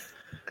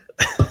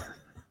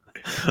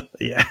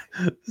 Yeah,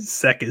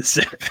 second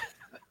sip.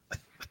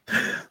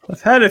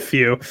 I've had a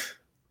few.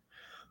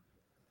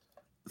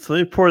 So let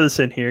me pour this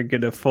in here,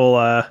 get a full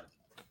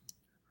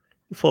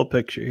Full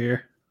picture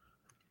here.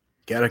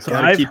 Gotta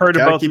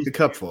keep the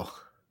cup full.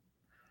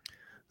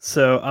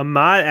 So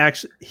Ahmad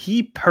actually,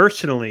 he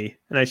personally,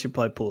 and I should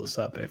probably pull this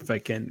up if I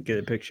can get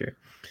a picture,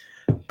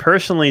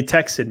 personally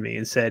texted me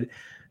and said,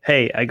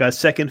 hey, I got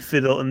second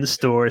fiddle in the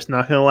store. It's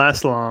not going to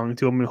last long.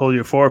 Do you want me to hold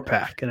your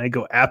 4-pack? And I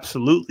go,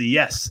 absolutely,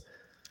 yes.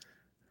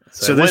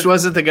 So this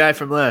wasn't the guy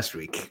from last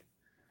week?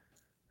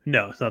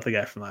 No, it's not the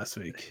guy from last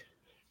week.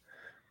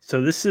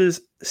 So this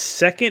is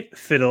second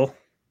fiddle,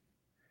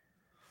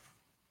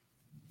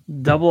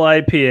 double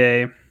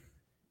IPA.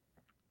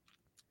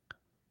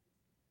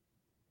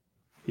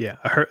 Yeah,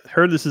 I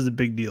heard this is a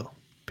big deal.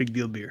 Big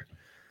deal beer.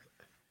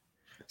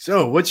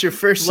 So what's your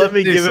first sip? Let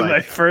me give it my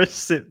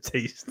first sip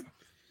taste.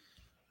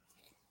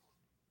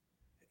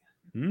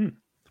 It's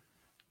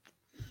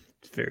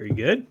very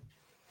good.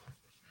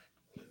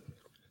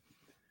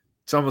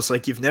 It's almost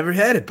like you've never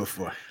had it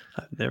before.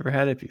 I've never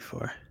had it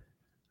before.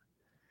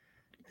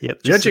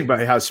 Yep. Judging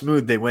by how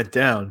smooth they went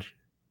down,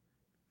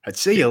 I'd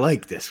say you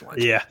like this one.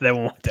 Yeah, that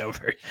one went down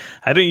very.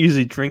 I don't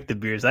usually drink the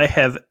beers. I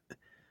have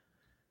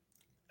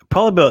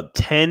probably about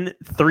 10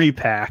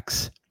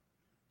 3-packs,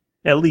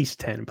 at least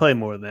 10, probably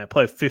more than that,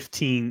 probably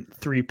 15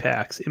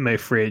 3-packs in my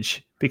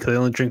fridge because I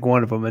only drink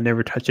one of them. I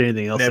never touch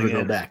anything else Never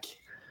again. go back.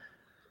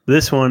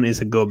 This one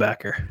is a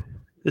go-backer.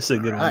 This is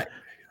a good one.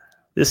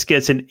 This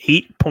gets an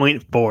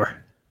 8.4.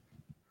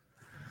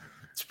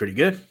 It's pretty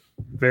good.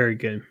 Very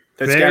good.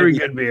 That's very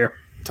good beer.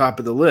 Top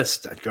of the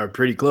list. I'd go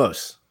pretty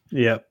close.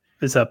 Yep,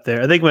 it's up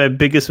there. I think my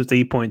biggest was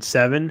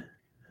 8.7,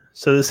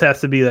 so this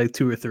has to be like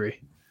 2 or 3.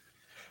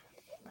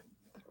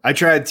 I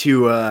tried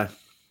to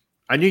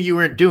I knew you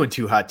weren't doing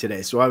too hot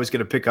today, so I was going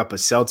to pick up a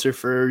seltzer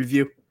for a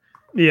review.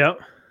 Yeah.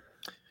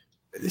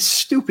 This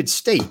stupid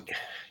state.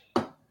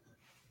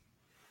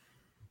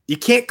 You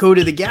can't go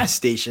to the gas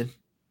station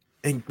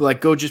and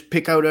go just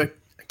pick out a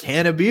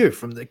can of beer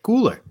from the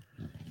cooler.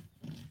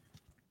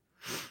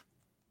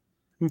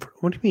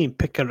 What do you mean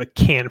pick out a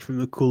can from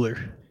the cooler?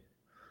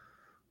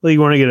 Like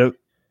you want to get a...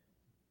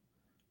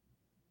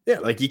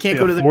 Yeah, you can't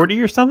go to the... 40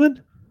 or something?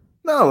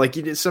 No,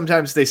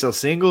 sometimes they sell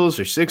singles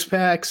or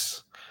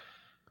 6-packs.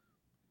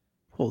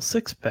 Well,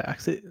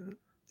 6-packs.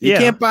 You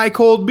can't buy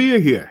cold beer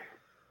here.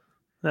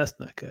 That's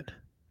not good.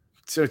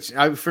 So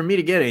for me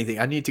to get anything,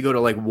 I need to go to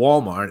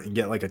Walmart and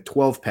get a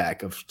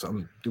 12-pack of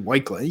some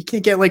White Claw. You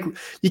can't get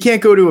you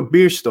can't go to a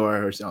beer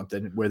store or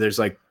something where there's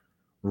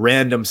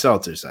random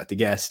seltzers at the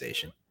gas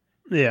station.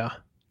 Yeah.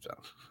 So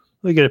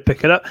we got to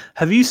pick it up.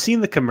 Have you seen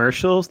the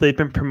commercials? They've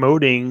been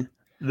promoting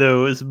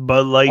those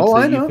Bud Lights. Oh,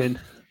 I know.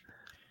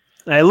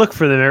 I look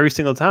for them every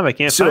single time. I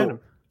can't find them.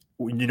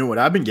 You know what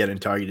I've been getting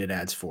targeted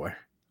ads for?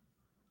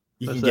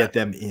 You can get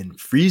them in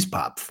freeze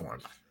pop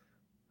form.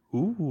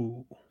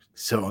 Ooh.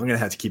 So I'm going to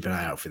have to keep an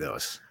eye out for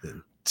those.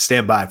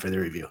 Stand by for the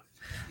review.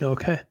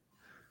 Okay.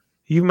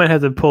 You might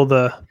have to pull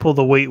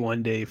the weight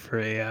one day for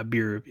a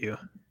beer review.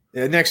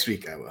 Yeah, next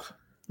week I will.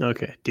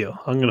 Okay, deal.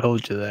 I'm going to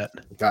hold you to that.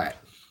 All right.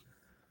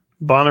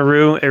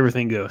 Bonnaroo,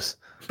 everything goes.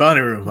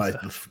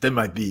 Bonnaroo, there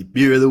might be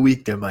beer of the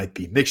week. There might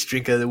be mixed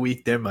drink of the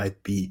week. There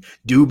might be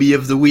doobie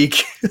of the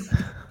week.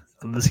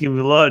 There's going to be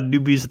a lot of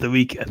doobies of the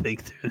week, I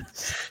think.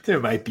 There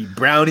might be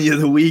brownie of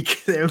the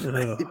week.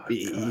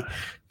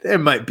 There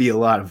might be a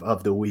lot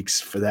of the weeks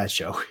for that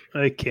show.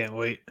 I can't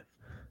wait.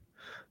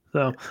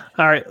 So,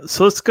 all right.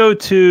 So let's go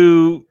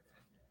to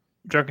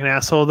Drunken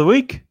Asshole of the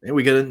Week. Yeah,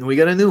 we got a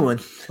new one.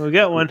 We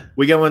got one.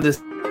 We got one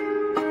this.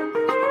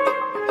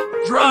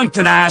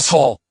 Drunken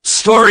Asshole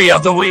Story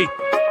of the Week.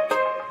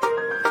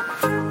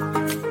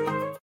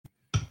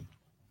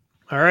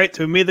 All right.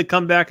 So we made the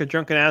comeback of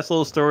Drunken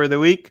Asshole Story of the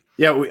Week.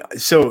 Yeah.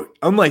 So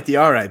unlike the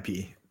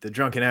RIP, the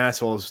Drunken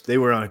Assholes, they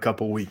were on a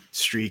couple-week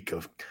streak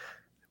of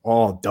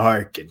all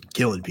dark and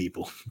killing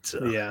people.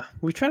 So, yeah.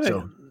 We try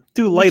to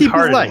do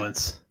lighthearted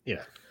ones.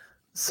 Yeah.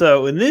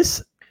 So in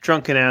this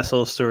Drunken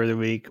Asshole Story of the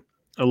Week,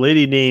 a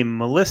lady named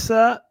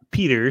Melissa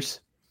Peters,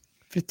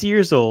 50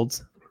 years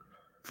old,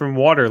 from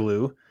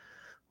Waterloo,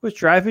 was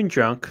driving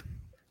drunk.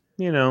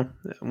 I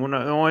want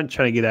to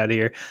try to get out of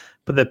here.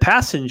 But the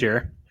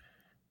passenger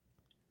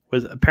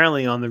was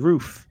apparently on the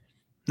roof.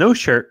 No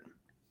shirt.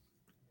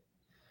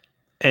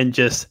 And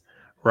just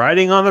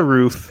riding on the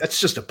roof. That's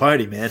just a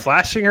party, man.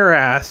 Flashing her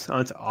ass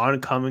onto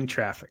oncoming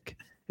traffic.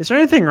 Is there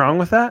anything wrong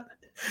with that?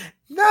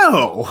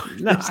 No,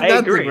 I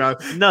agree.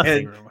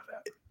 Nothing wrong with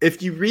that.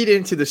 If you read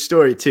into the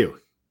story too,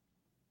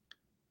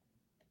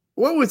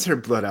 what was her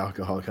blood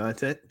alcohol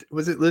content?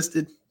 Was it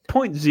listed?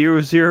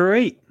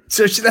 0.008.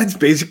 So that's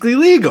basically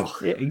legal.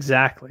 Yeah,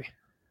 exactly.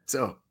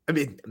 So, I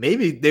mean,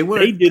 maybe they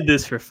weren't. They did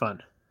this for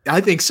fun. I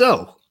think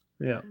so.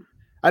 Yeah.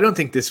 I don't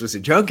think this was a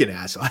drunken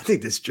asshole. I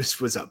think this just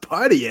was a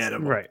party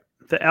animal. Right.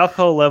 The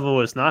alcohol level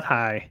was not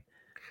high,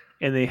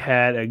 and they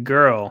had a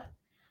girl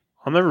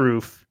on the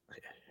roof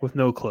with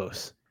no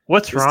clothes.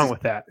 What's wrong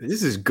with that?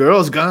 This is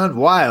Girls Gone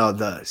Wild,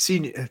 the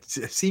senior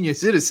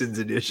citizens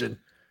edition.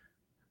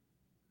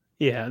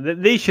 Yeah,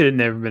 they should have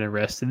never been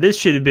arrested. This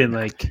should have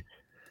been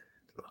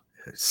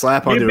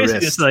slap on the wrist.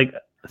 It's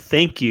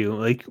thank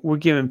you. We're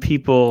giving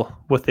people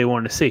what they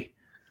want to see.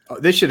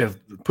 They should have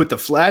put the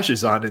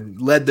flashes on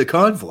and led the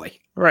convoy.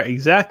 Right,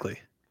 exactly.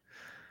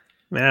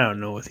 I mean, I don't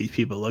know what these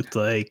people looked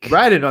like.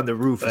 Riding on the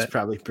roof is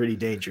probably pretty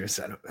dangerous.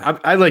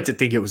 I like to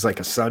think it was like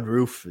a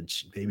sunroof, and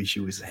maybe she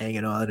was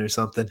hanging on or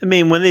something. I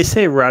mean, when they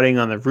say riding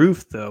on the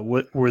roof, though,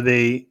 what were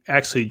they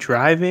actually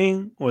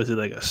driving? Was it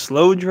like a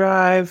slow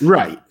drive?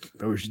 Right.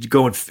 Or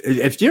going.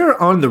 If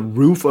you're on the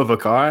roof of a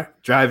car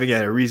driving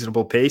at a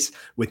reasonable pace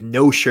with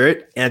no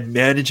shirt and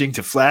managing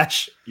to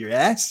flash your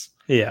ass,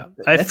 yeah,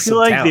 I feel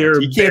like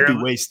you can't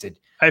be wasted.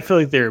 I feel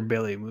like they were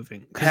barely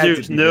moving because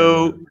there's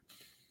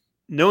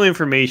no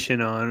information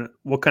on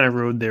what kind of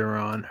road they were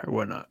on or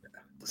whatnot.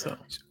 So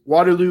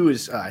Waterloo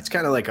is it's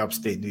kind of like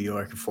upstate New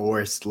York,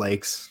 forests,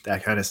 lakes,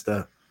 that kind of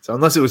stuff. So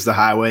unless it was the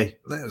highway,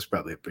 that was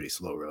probably a pretty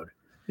slow road.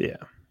 Yeah.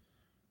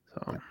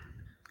 So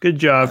good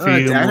job for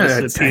you,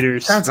 Melissa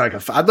Peters. Sounds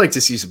like I'd like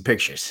to see some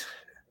pictures.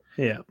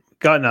 Yeah,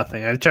 got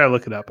nothing. I tried to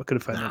look it up. I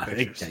couldn't find no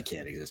pictures. That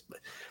can't exist. But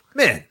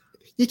man,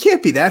 you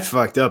can't be that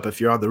fucked up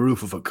if you're on the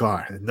roof of a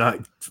car and not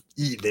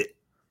eating it.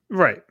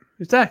 Right.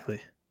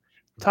 Exactly.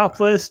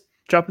 Topless,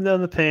 dropping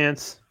down the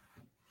pants.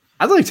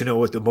 I'd like to know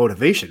what the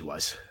motivation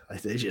was.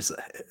 Like they just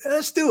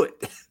let's do it.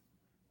 It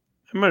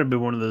might have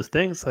been one of those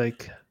things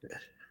like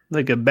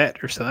a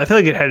bet or something. I feel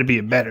like it had to be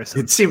a bet or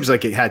something. It seems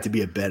like it had to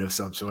be a bet of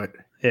some sort.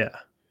 Yeah.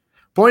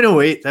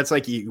 0.08. That's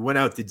like you went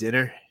out to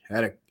dinner,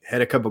 had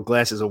a couple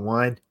glasses of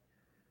wine.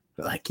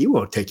 But like you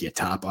won't take your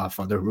top off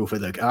on the roof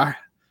of the car.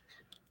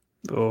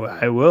 Oh,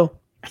 I will.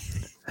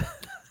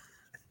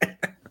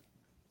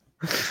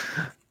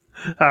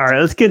 All right,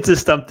 let's get to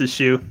Stump the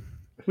Shoe.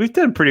 We've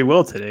done pretty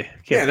well today.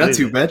 Not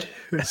too bad.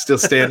 We're still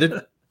standing.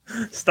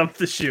 Stump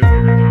the Shoe.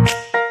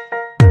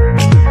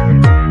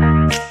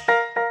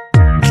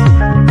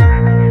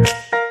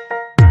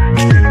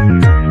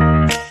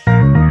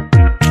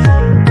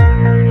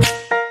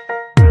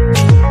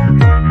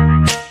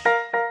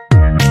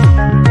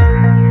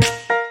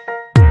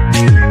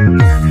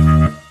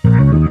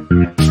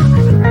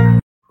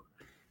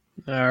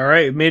 All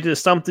right, made it to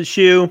Stump the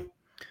Shoe.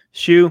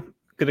 Shoe,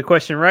 get a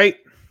question right.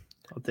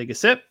 I'll take a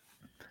sip.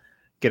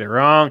 Get it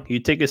wrong. You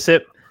take a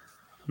sip.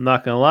 I'm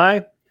not going to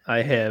lie.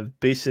 I have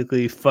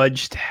basically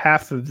fudged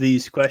half of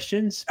these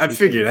questions. I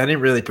figured. I didn't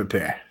really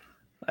prepare.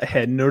 I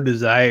had no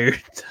desire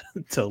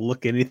to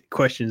look any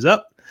questions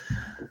up.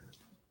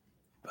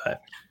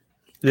 But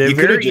they're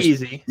very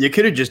easy. You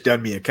could have just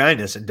done me a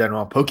kindness and done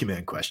all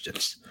Pokemon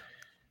questions.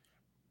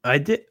 I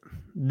did.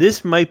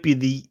 This might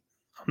be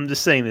I'm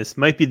just saying this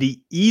might be the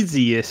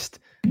easiest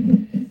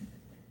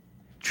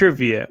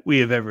trivia we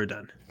have ever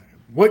done.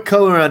 What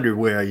color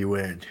underwear are you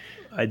wearing?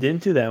 I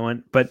didn't do that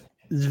one, but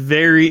it's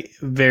very,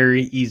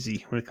 very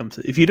easy when it comes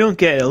to. If you don't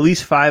get at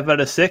least 5 out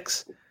of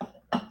 6,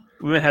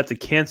 we might have to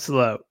cancel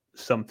out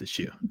Stump the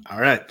Shoe. All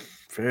right,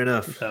 fair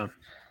enough. So, all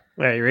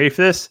right, you ready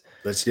for this?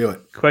 Let's do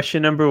it.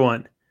 Question number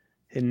 1.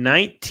 In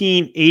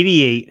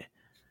 1988,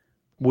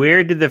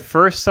 where did the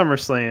first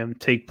SummerSlam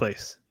take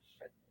place?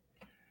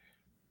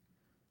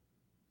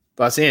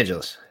 Los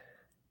Angeles.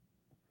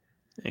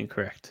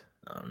 Incorrect.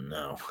 Oh,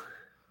 no.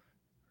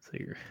 So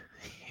you're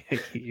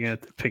going to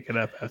have to pick it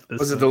up after this.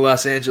 Was it the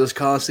Los Angeles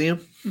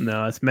Coliseum?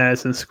 No, it's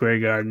Madison Square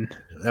Garden.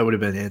 That would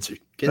have been answered.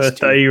 I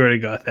thought you would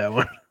have got that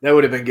one. That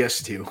would have been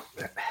guess 2.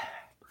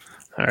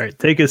 All right,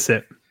 take a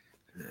sip.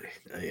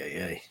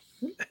 Ay.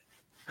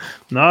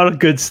 Not a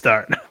good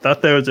start. I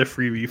thought that was a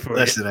freebie for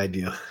Less you. than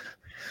ideal.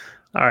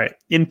 All right.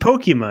 In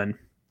Pokemon,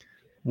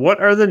 what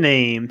are the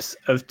names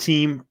of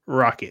Team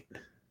Rocket?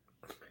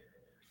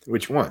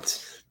 Which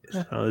ones?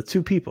 The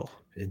 2 people.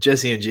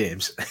 Jesse and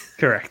James.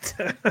 Correct.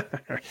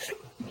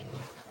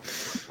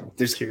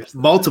 There's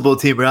multiple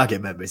Team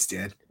Rocket members,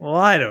 Dan. Well,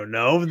 I don't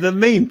know. The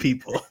main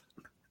people.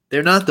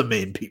 They're not the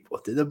main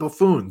people. They're the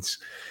buffoons.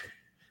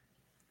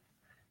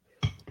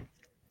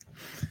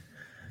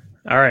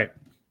 All right.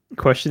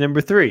 Question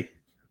number 3.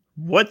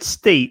 What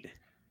state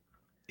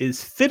is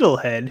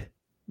Fiddlehead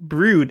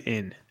brewed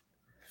in?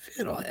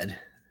 Fiddlehead?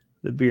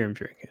 The beer I'm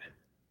drinking.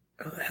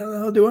 How the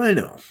hell do I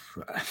know?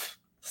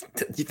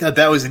 You thought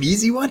that was an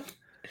easy one?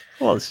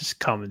 Well, it's just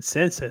common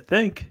sense, I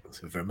think.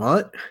 So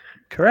Vermont?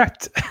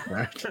 Correct.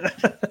 Right.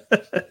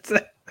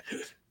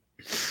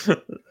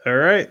 All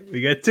right.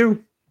 We got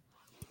 2.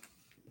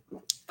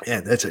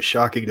 Man, that's a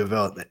shocking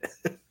development.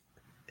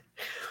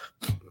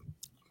 I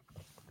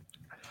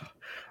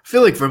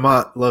feel like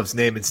Vermont loves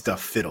naming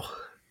stuff Fiddle.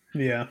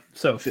 Yeah.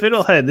 So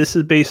Fiddlehead, this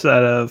is based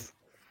out of.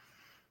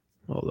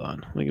 Hold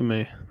on. Look at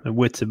my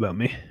wits about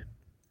me.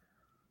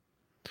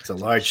 It's a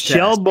large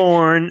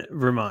Shelbourne,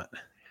 Vermont.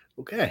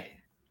 Okay.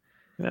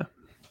 Yeah.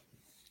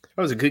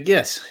 That was a good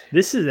guess.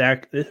 This is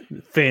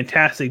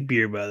fantastic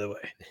beer, by the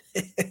way.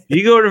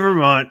 You go to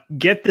Vermont,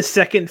 get the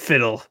second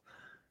fiddle.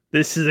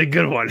 This is a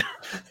good one.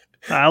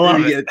 I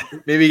love it.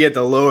 Maybe get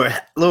the lower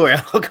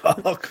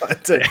alcohol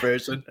content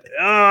version.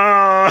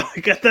 Oh,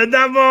 got the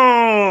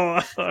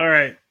double. All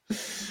right.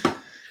 It's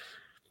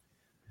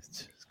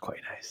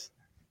quite nice.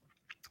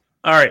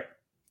 All right.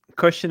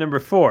 Question number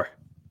 4.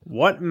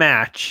 What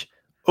match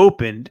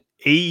opened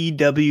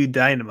AEW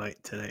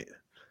Dynamite tonight?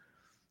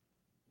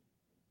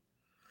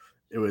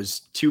 It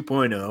was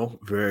 2.0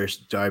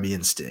 versus Darby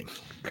and Sting.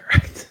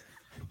 Correct.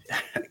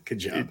 Good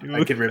job.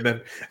 I can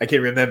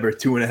remember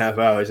 2.5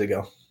 hours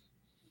ago.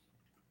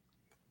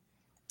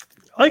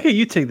 I like how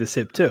you take the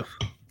sip too.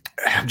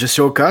 I'm just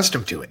so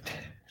accustomed to it.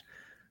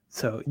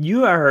 So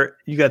you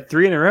got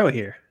 3 in a row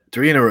here.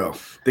 3 in a row.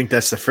 I think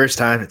that's the first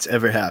time it's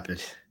ever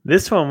happened.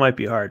 This one might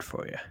be hard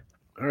for you.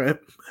 All right.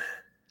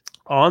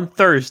 On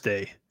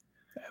Thursday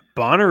at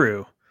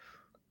Bonnaroo,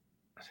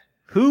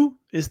 who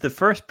is the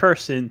first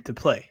person to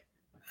play?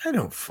 I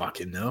don't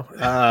fucking know.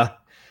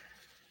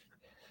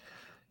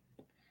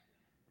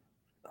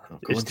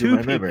 There's 2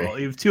 people.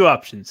 Memory. You have 2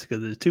 options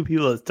because there's 2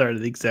 people that started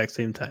at the exact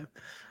same time.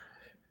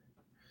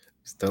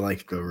 Is there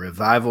like the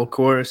revival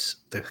chorus,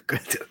 the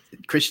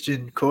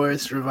Christian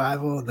chorus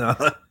revival? No.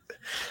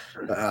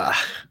 I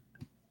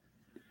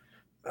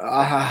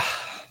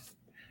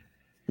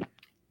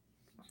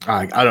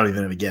don't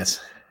even have a guess.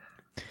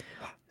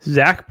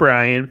 Zach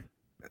Bryan,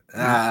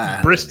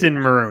 Briston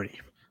Maroney.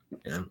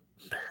 Yeah.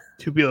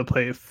 2 people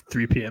play at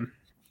 3 p.m.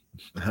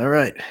 All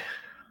right.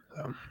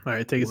 All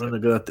right, take it.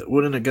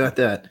 Wouldn't have got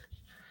that.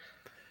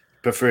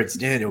 Prefer it's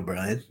Daniel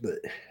Bryan, but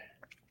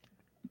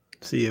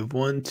so you have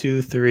 1,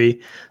 2,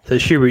 3. So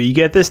Schubert, you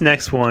get this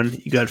next one.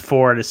 You got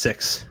 4 out of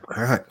 6.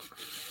 All right.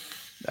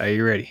 Are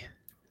you ready?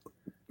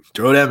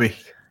 Throw it at me.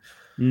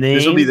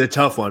 This will be the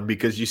tough one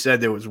because you said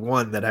there was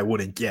one that I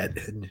wouldn't get,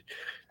 and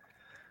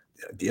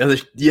the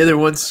other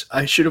ones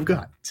I should have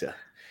got. So.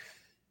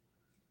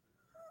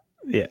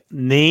 Yeah.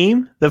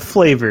 Name the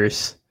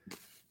flavors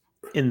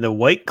in the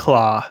White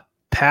Claw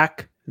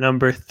pack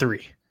number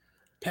 3.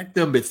 Pack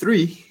number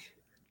 3?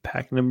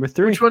 Pack number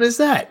 3. Which one is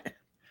that?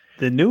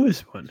 The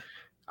newest one.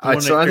 I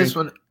saw this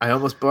one. I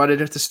almost bought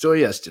it at the store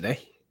yesterday.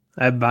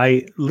 I buy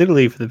it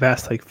literally for the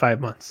past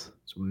 5 months.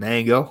 So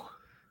mango.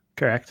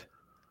 Correct.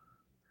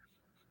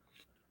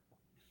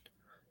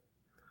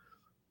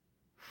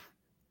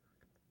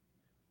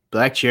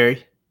 Black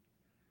cherry.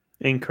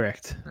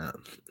 Incorrect.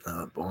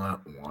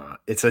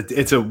 It's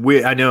a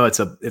weird. I know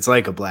it's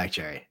like a black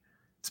cherry.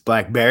 It's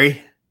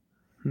blackberry.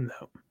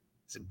 No.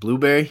 Is it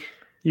blueberry?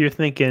 You're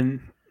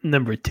thinking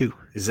number 2.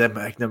 Is that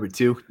back number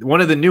 2? One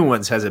of the new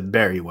ones has a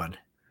berry one.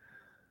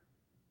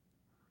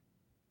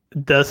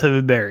 It does have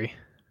a berry.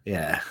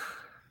 Yeah.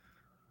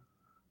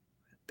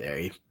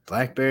 Berry.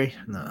 Blackberry?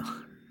 No.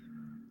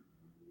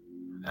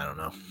 I don't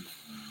know.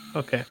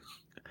 Okay.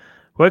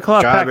 White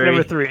Claw pack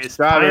number 3 is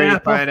strawberry,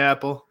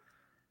 pineapple.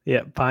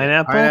 Yeah,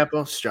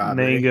 pineapple,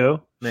 strawberry,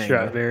 mango,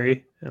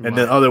 strawberry, and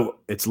the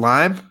it's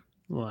lime.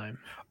 Lime.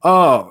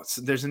 Oh,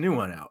 so there's a new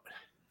one out.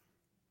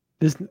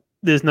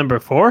 There's number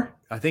 4.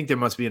 I think there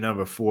must be a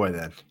number 4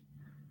 then.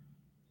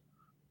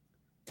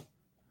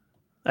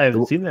 I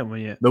haven't seen that one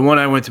yet. The one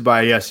I went to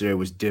buy yesterday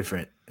was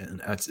different, and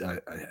that's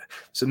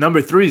so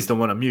number 3 is the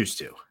one I'm used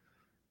to.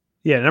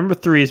 Yeah, number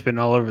 3 has been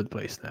all over the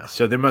place now.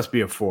 So there must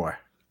be a 4.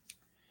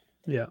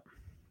 Yeah,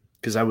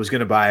 because I was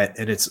gonna buy it,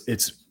 and it's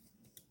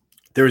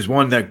there's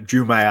one that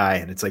drew my eye,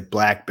 and it's like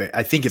blackberry.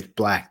 I think it's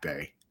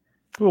blackberry.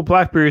 Well,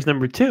 blackberry is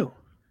number 2.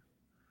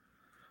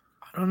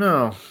 I don't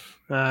know.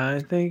 I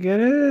think it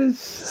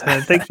is.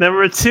 I think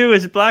number 2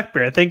 is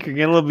blackberry. I think you're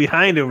getting a little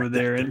behind over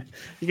there, and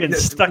you're getting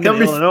stuck in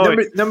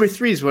Illinois. Number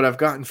 3 is what I've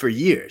gotten for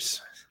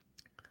years.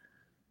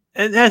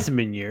 It hasn't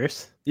been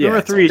years. Yeah,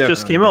 number 3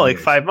 just came out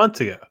 5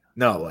 months ago.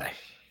 No way.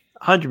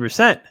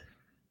 100%.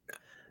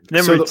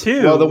 Number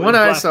 2. Well, the one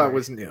I saw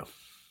was new.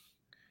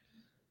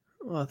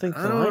 Well, I think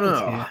I don't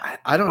know.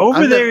 I don't.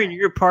 Over there in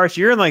your parts,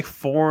 you're in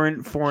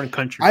foreign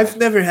countries. I've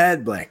never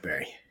had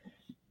blackberry.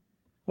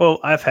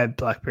 Well, I've had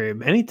blackberry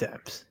many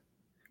times.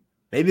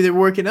 Maybe they're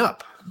working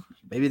up.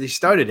 Maybe they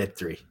started at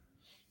 3.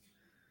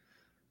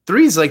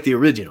 3 is like the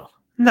original.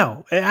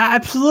 No,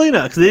 absolutely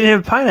not, because they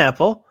didn't have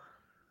pineapple.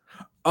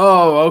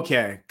 Oh,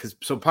 okay.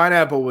 So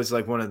pineapple was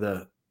like one of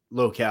the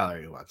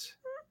low-calorie ones.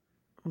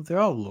 Well, they're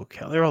all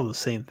low-calorie. They're all the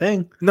same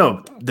thing.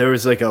 No, there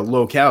was like a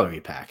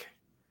low-calorie pack.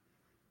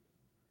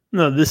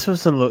 No, this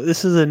was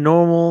this is a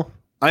normal.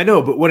 I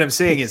know, but what I'm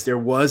saying is there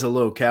was a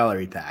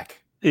low-calorie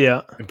pack.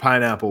 Yeah. And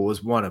pineapple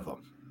was one of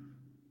them.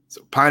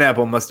 So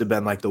pineapple must have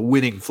been like the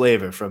winning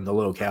flavor from the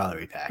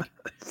low-calorie pack.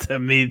 That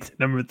made it to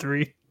number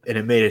 3. And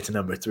it made it to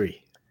number 3.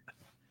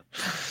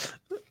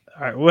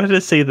 All right, what did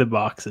it say the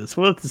boxes?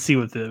 We'll have to see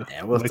what the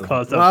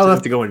I'll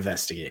have to go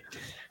investigate.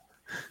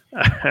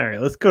 All right,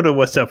 let's go to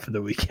what's up for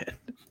the weekend.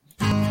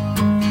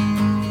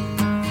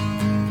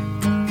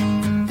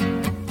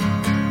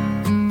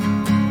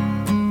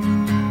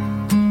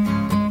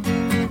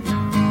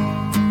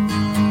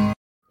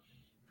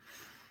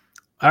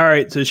 All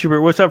right, so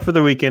Schubert, what's up for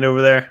the weekend over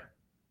there?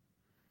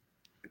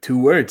 2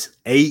 words: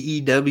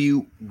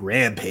 AEW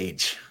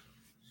Rampage.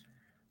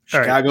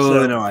 Chicago,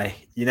 Illinois,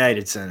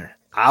 United Center.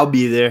 I'll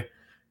be there,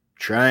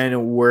 trying to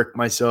work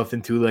myself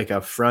into like a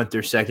front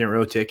or second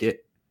row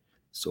ticket.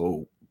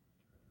 So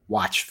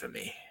watch for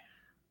me.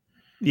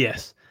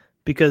 Yes,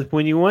 because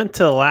when you went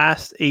to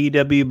last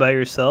AEW by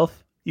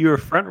yourself, you were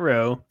front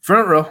row.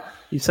 Front row.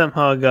 You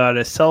somehow got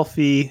a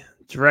selfie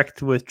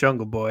direct with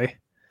Jungle Boy.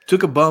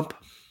 Took a bump.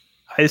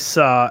 I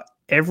saw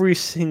every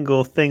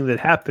single thing that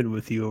happened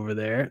with you over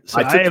there.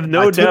 So I have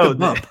no doubt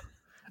that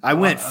I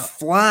went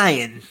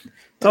flying.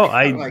 Oh,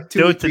 I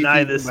don't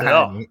deny this at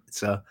all. Me.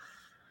 So,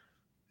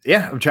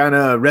 yeah, I'm trying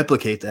to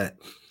replicate that.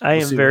 I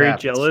am very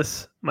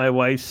jealous. My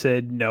wife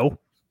said no.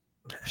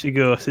 She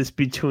goes, "It's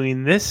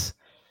between this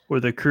or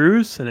the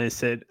cruise," and I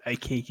said, "I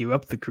can't give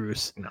up the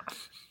cruise." No.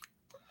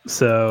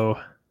 So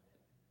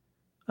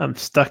I'm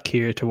stuck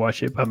here to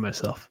watch it by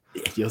myself.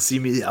 You'll see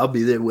me. I'll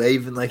be there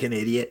waving like an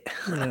idiot.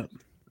 Yeah.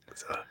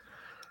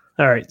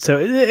 All right, so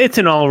it's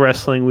an all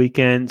wrestling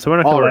weekend. So we're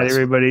not going to lie to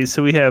everybody.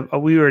 So we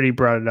already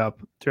brought it up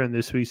during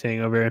this week's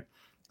Hangover.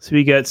 So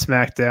we got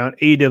SmackDown,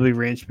 AEW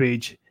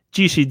Rampage,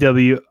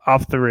 GCW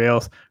Off the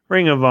Rails,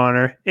 Ring of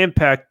Honor,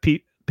 Impact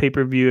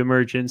pay-per-view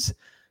Emergence,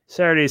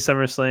 Saturday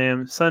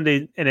SummerSlam,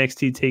 Sunday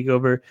NXT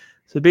Takeover.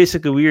 So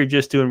basically, we are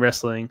just doing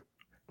wrestling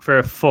for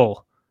a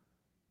full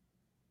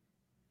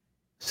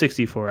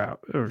 64 hours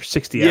or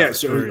 60 hours. Yeah,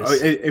 so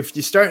if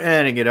you start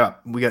adding it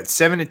up, we got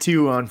 7 to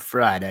 2 on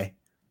Friday.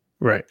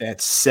 Right.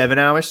 That's 7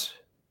 hours.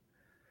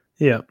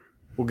 Yeah.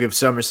 We'll give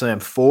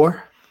SummerSlam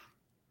 4.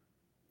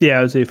 Yeah,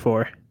 I would say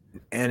 4.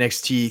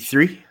 NXT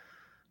 3.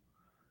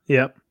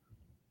 Yep.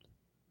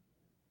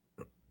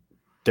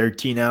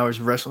 13 hours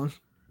of wrestling.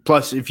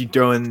 Plus, if you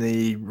throw in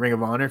the Ring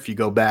of Honor, if you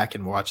go back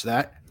and watch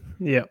that.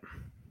 Yep.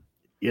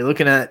 You're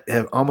looking at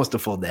almost a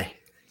full day.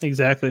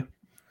 Exactly.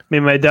 I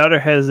mean, my daughter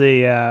has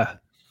a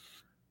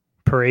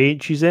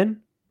parade she's in,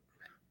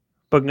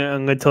 but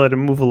I'm going to tell her to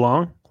move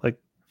along. Like,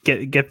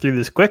 get through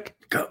this quick.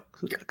 Go.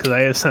 Because I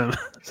have some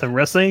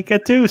wrestling to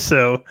get to.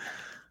 So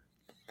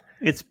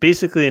it's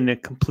basically a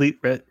complete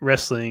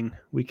wrestling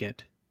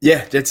weekend.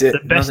 Yeah, that's it.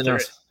 Nothing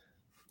else.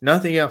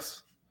 Nothing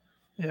else.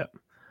 Yeah.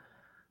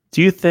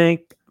 Do you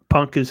think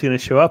Punk is going to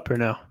show up or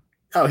no?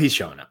 Oh, he's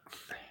showing up.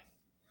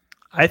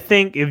 I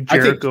think if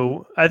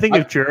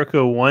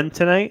Jericho won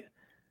tonight,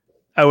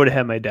 I would have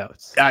had my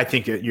doubts. I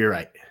think you're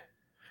right.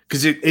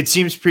 Because it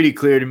seems pretty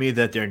clear to me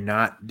that they're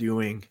not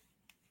doing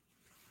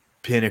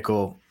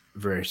Pinnacle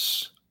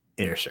versus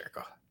Inner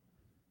Circle.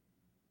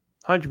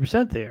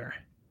 100% they are.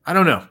 I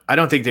don't know. I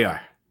don't think they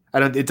are.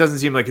 It doesn't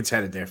seem like it's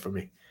headed there for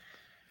me.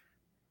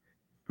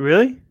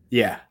 Really?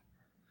 Yeah.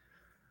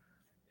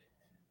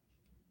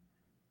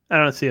 I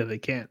don't see how they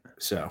can't.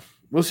 So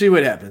we'll see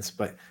what happens.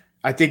 But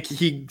I think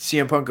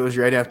CM Punk goes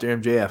right after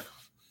MJF.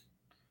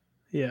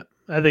 Yeah,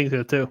 I think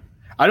so too.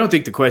 I don't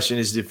think the question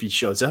is if he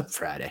shows up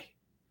Friday.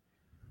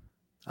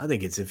 I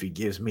think it's if he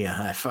gives me a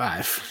high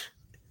five.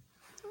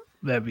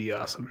 That'd be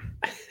awesome.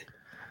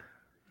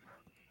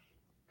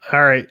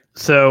 All right.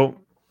 So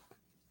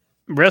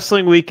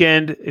wrestling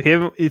weekend.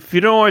 If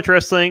you don't watch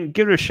wrestling,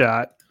 give it a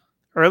shot.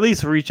 Or at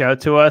least reach out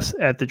to us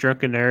at the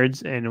Drunken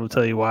Nerds and we'll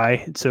tell you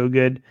why it's so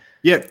good.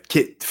 Yeah,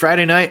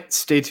 Friday night,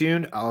 stay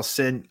tuned.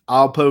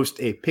 I'll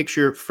post a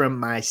picture from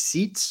my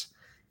seats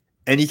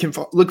and you can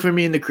look for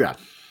me in the crowd.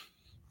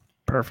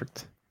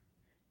 Perfect.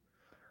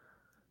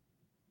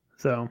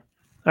 So,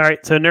 all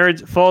right. So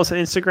nerds, follow us on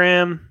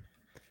Instagram,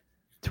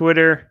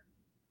 Twitter,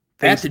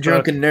 Facebook, at the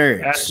Drunken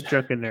Nerds. At the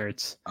Drunken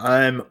Nerds.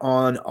 I'm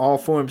on all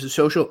forms of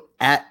social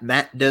at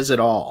Matt Does It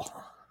All.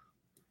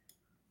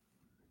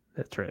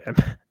 That's right.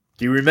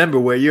 Do you remember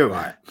where you're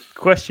at?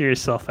 Question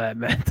yourself at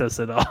Matt Does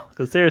It All,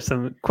 because there are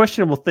some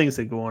questionable things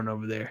that go on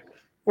over there.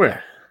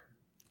 Where?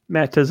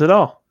 Matt Does It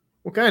All.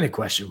 What kind of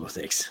questionable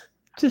things?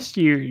 Just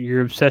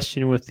your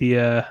obsession with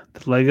the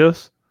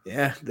Legos.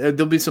 Yeah,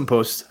 there'll be some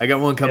posts. I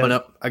got one coming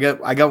up. I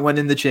got one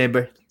in the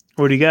chamber.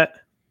 What do you got?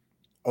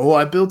 Oh,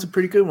 I built a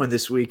pretty good one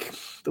this week.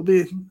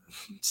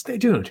 Stay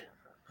tuned.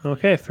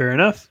 Okay, fair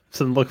enough.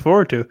 Something to look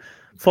forward to.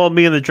 Follow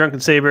me on the Drunken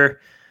Saber.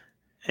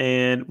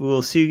 And we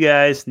will see you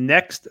guys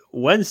next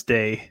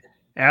Wednesday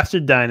after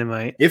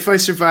Dynamite. If I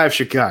survive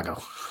Chicago.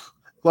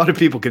 A lot of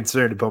people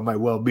concerned about my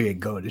well-being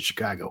going to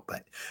Chicago, but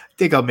I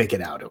think I'll make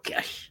it out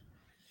okay.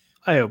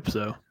 I hope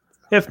so.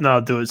 If not,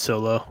 I'll do it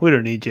solo. We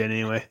don't need you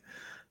anyway.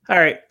 All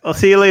right. I'll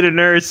see you later,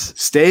 nerds.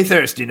 Stay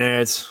thirsty,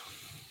 nerds.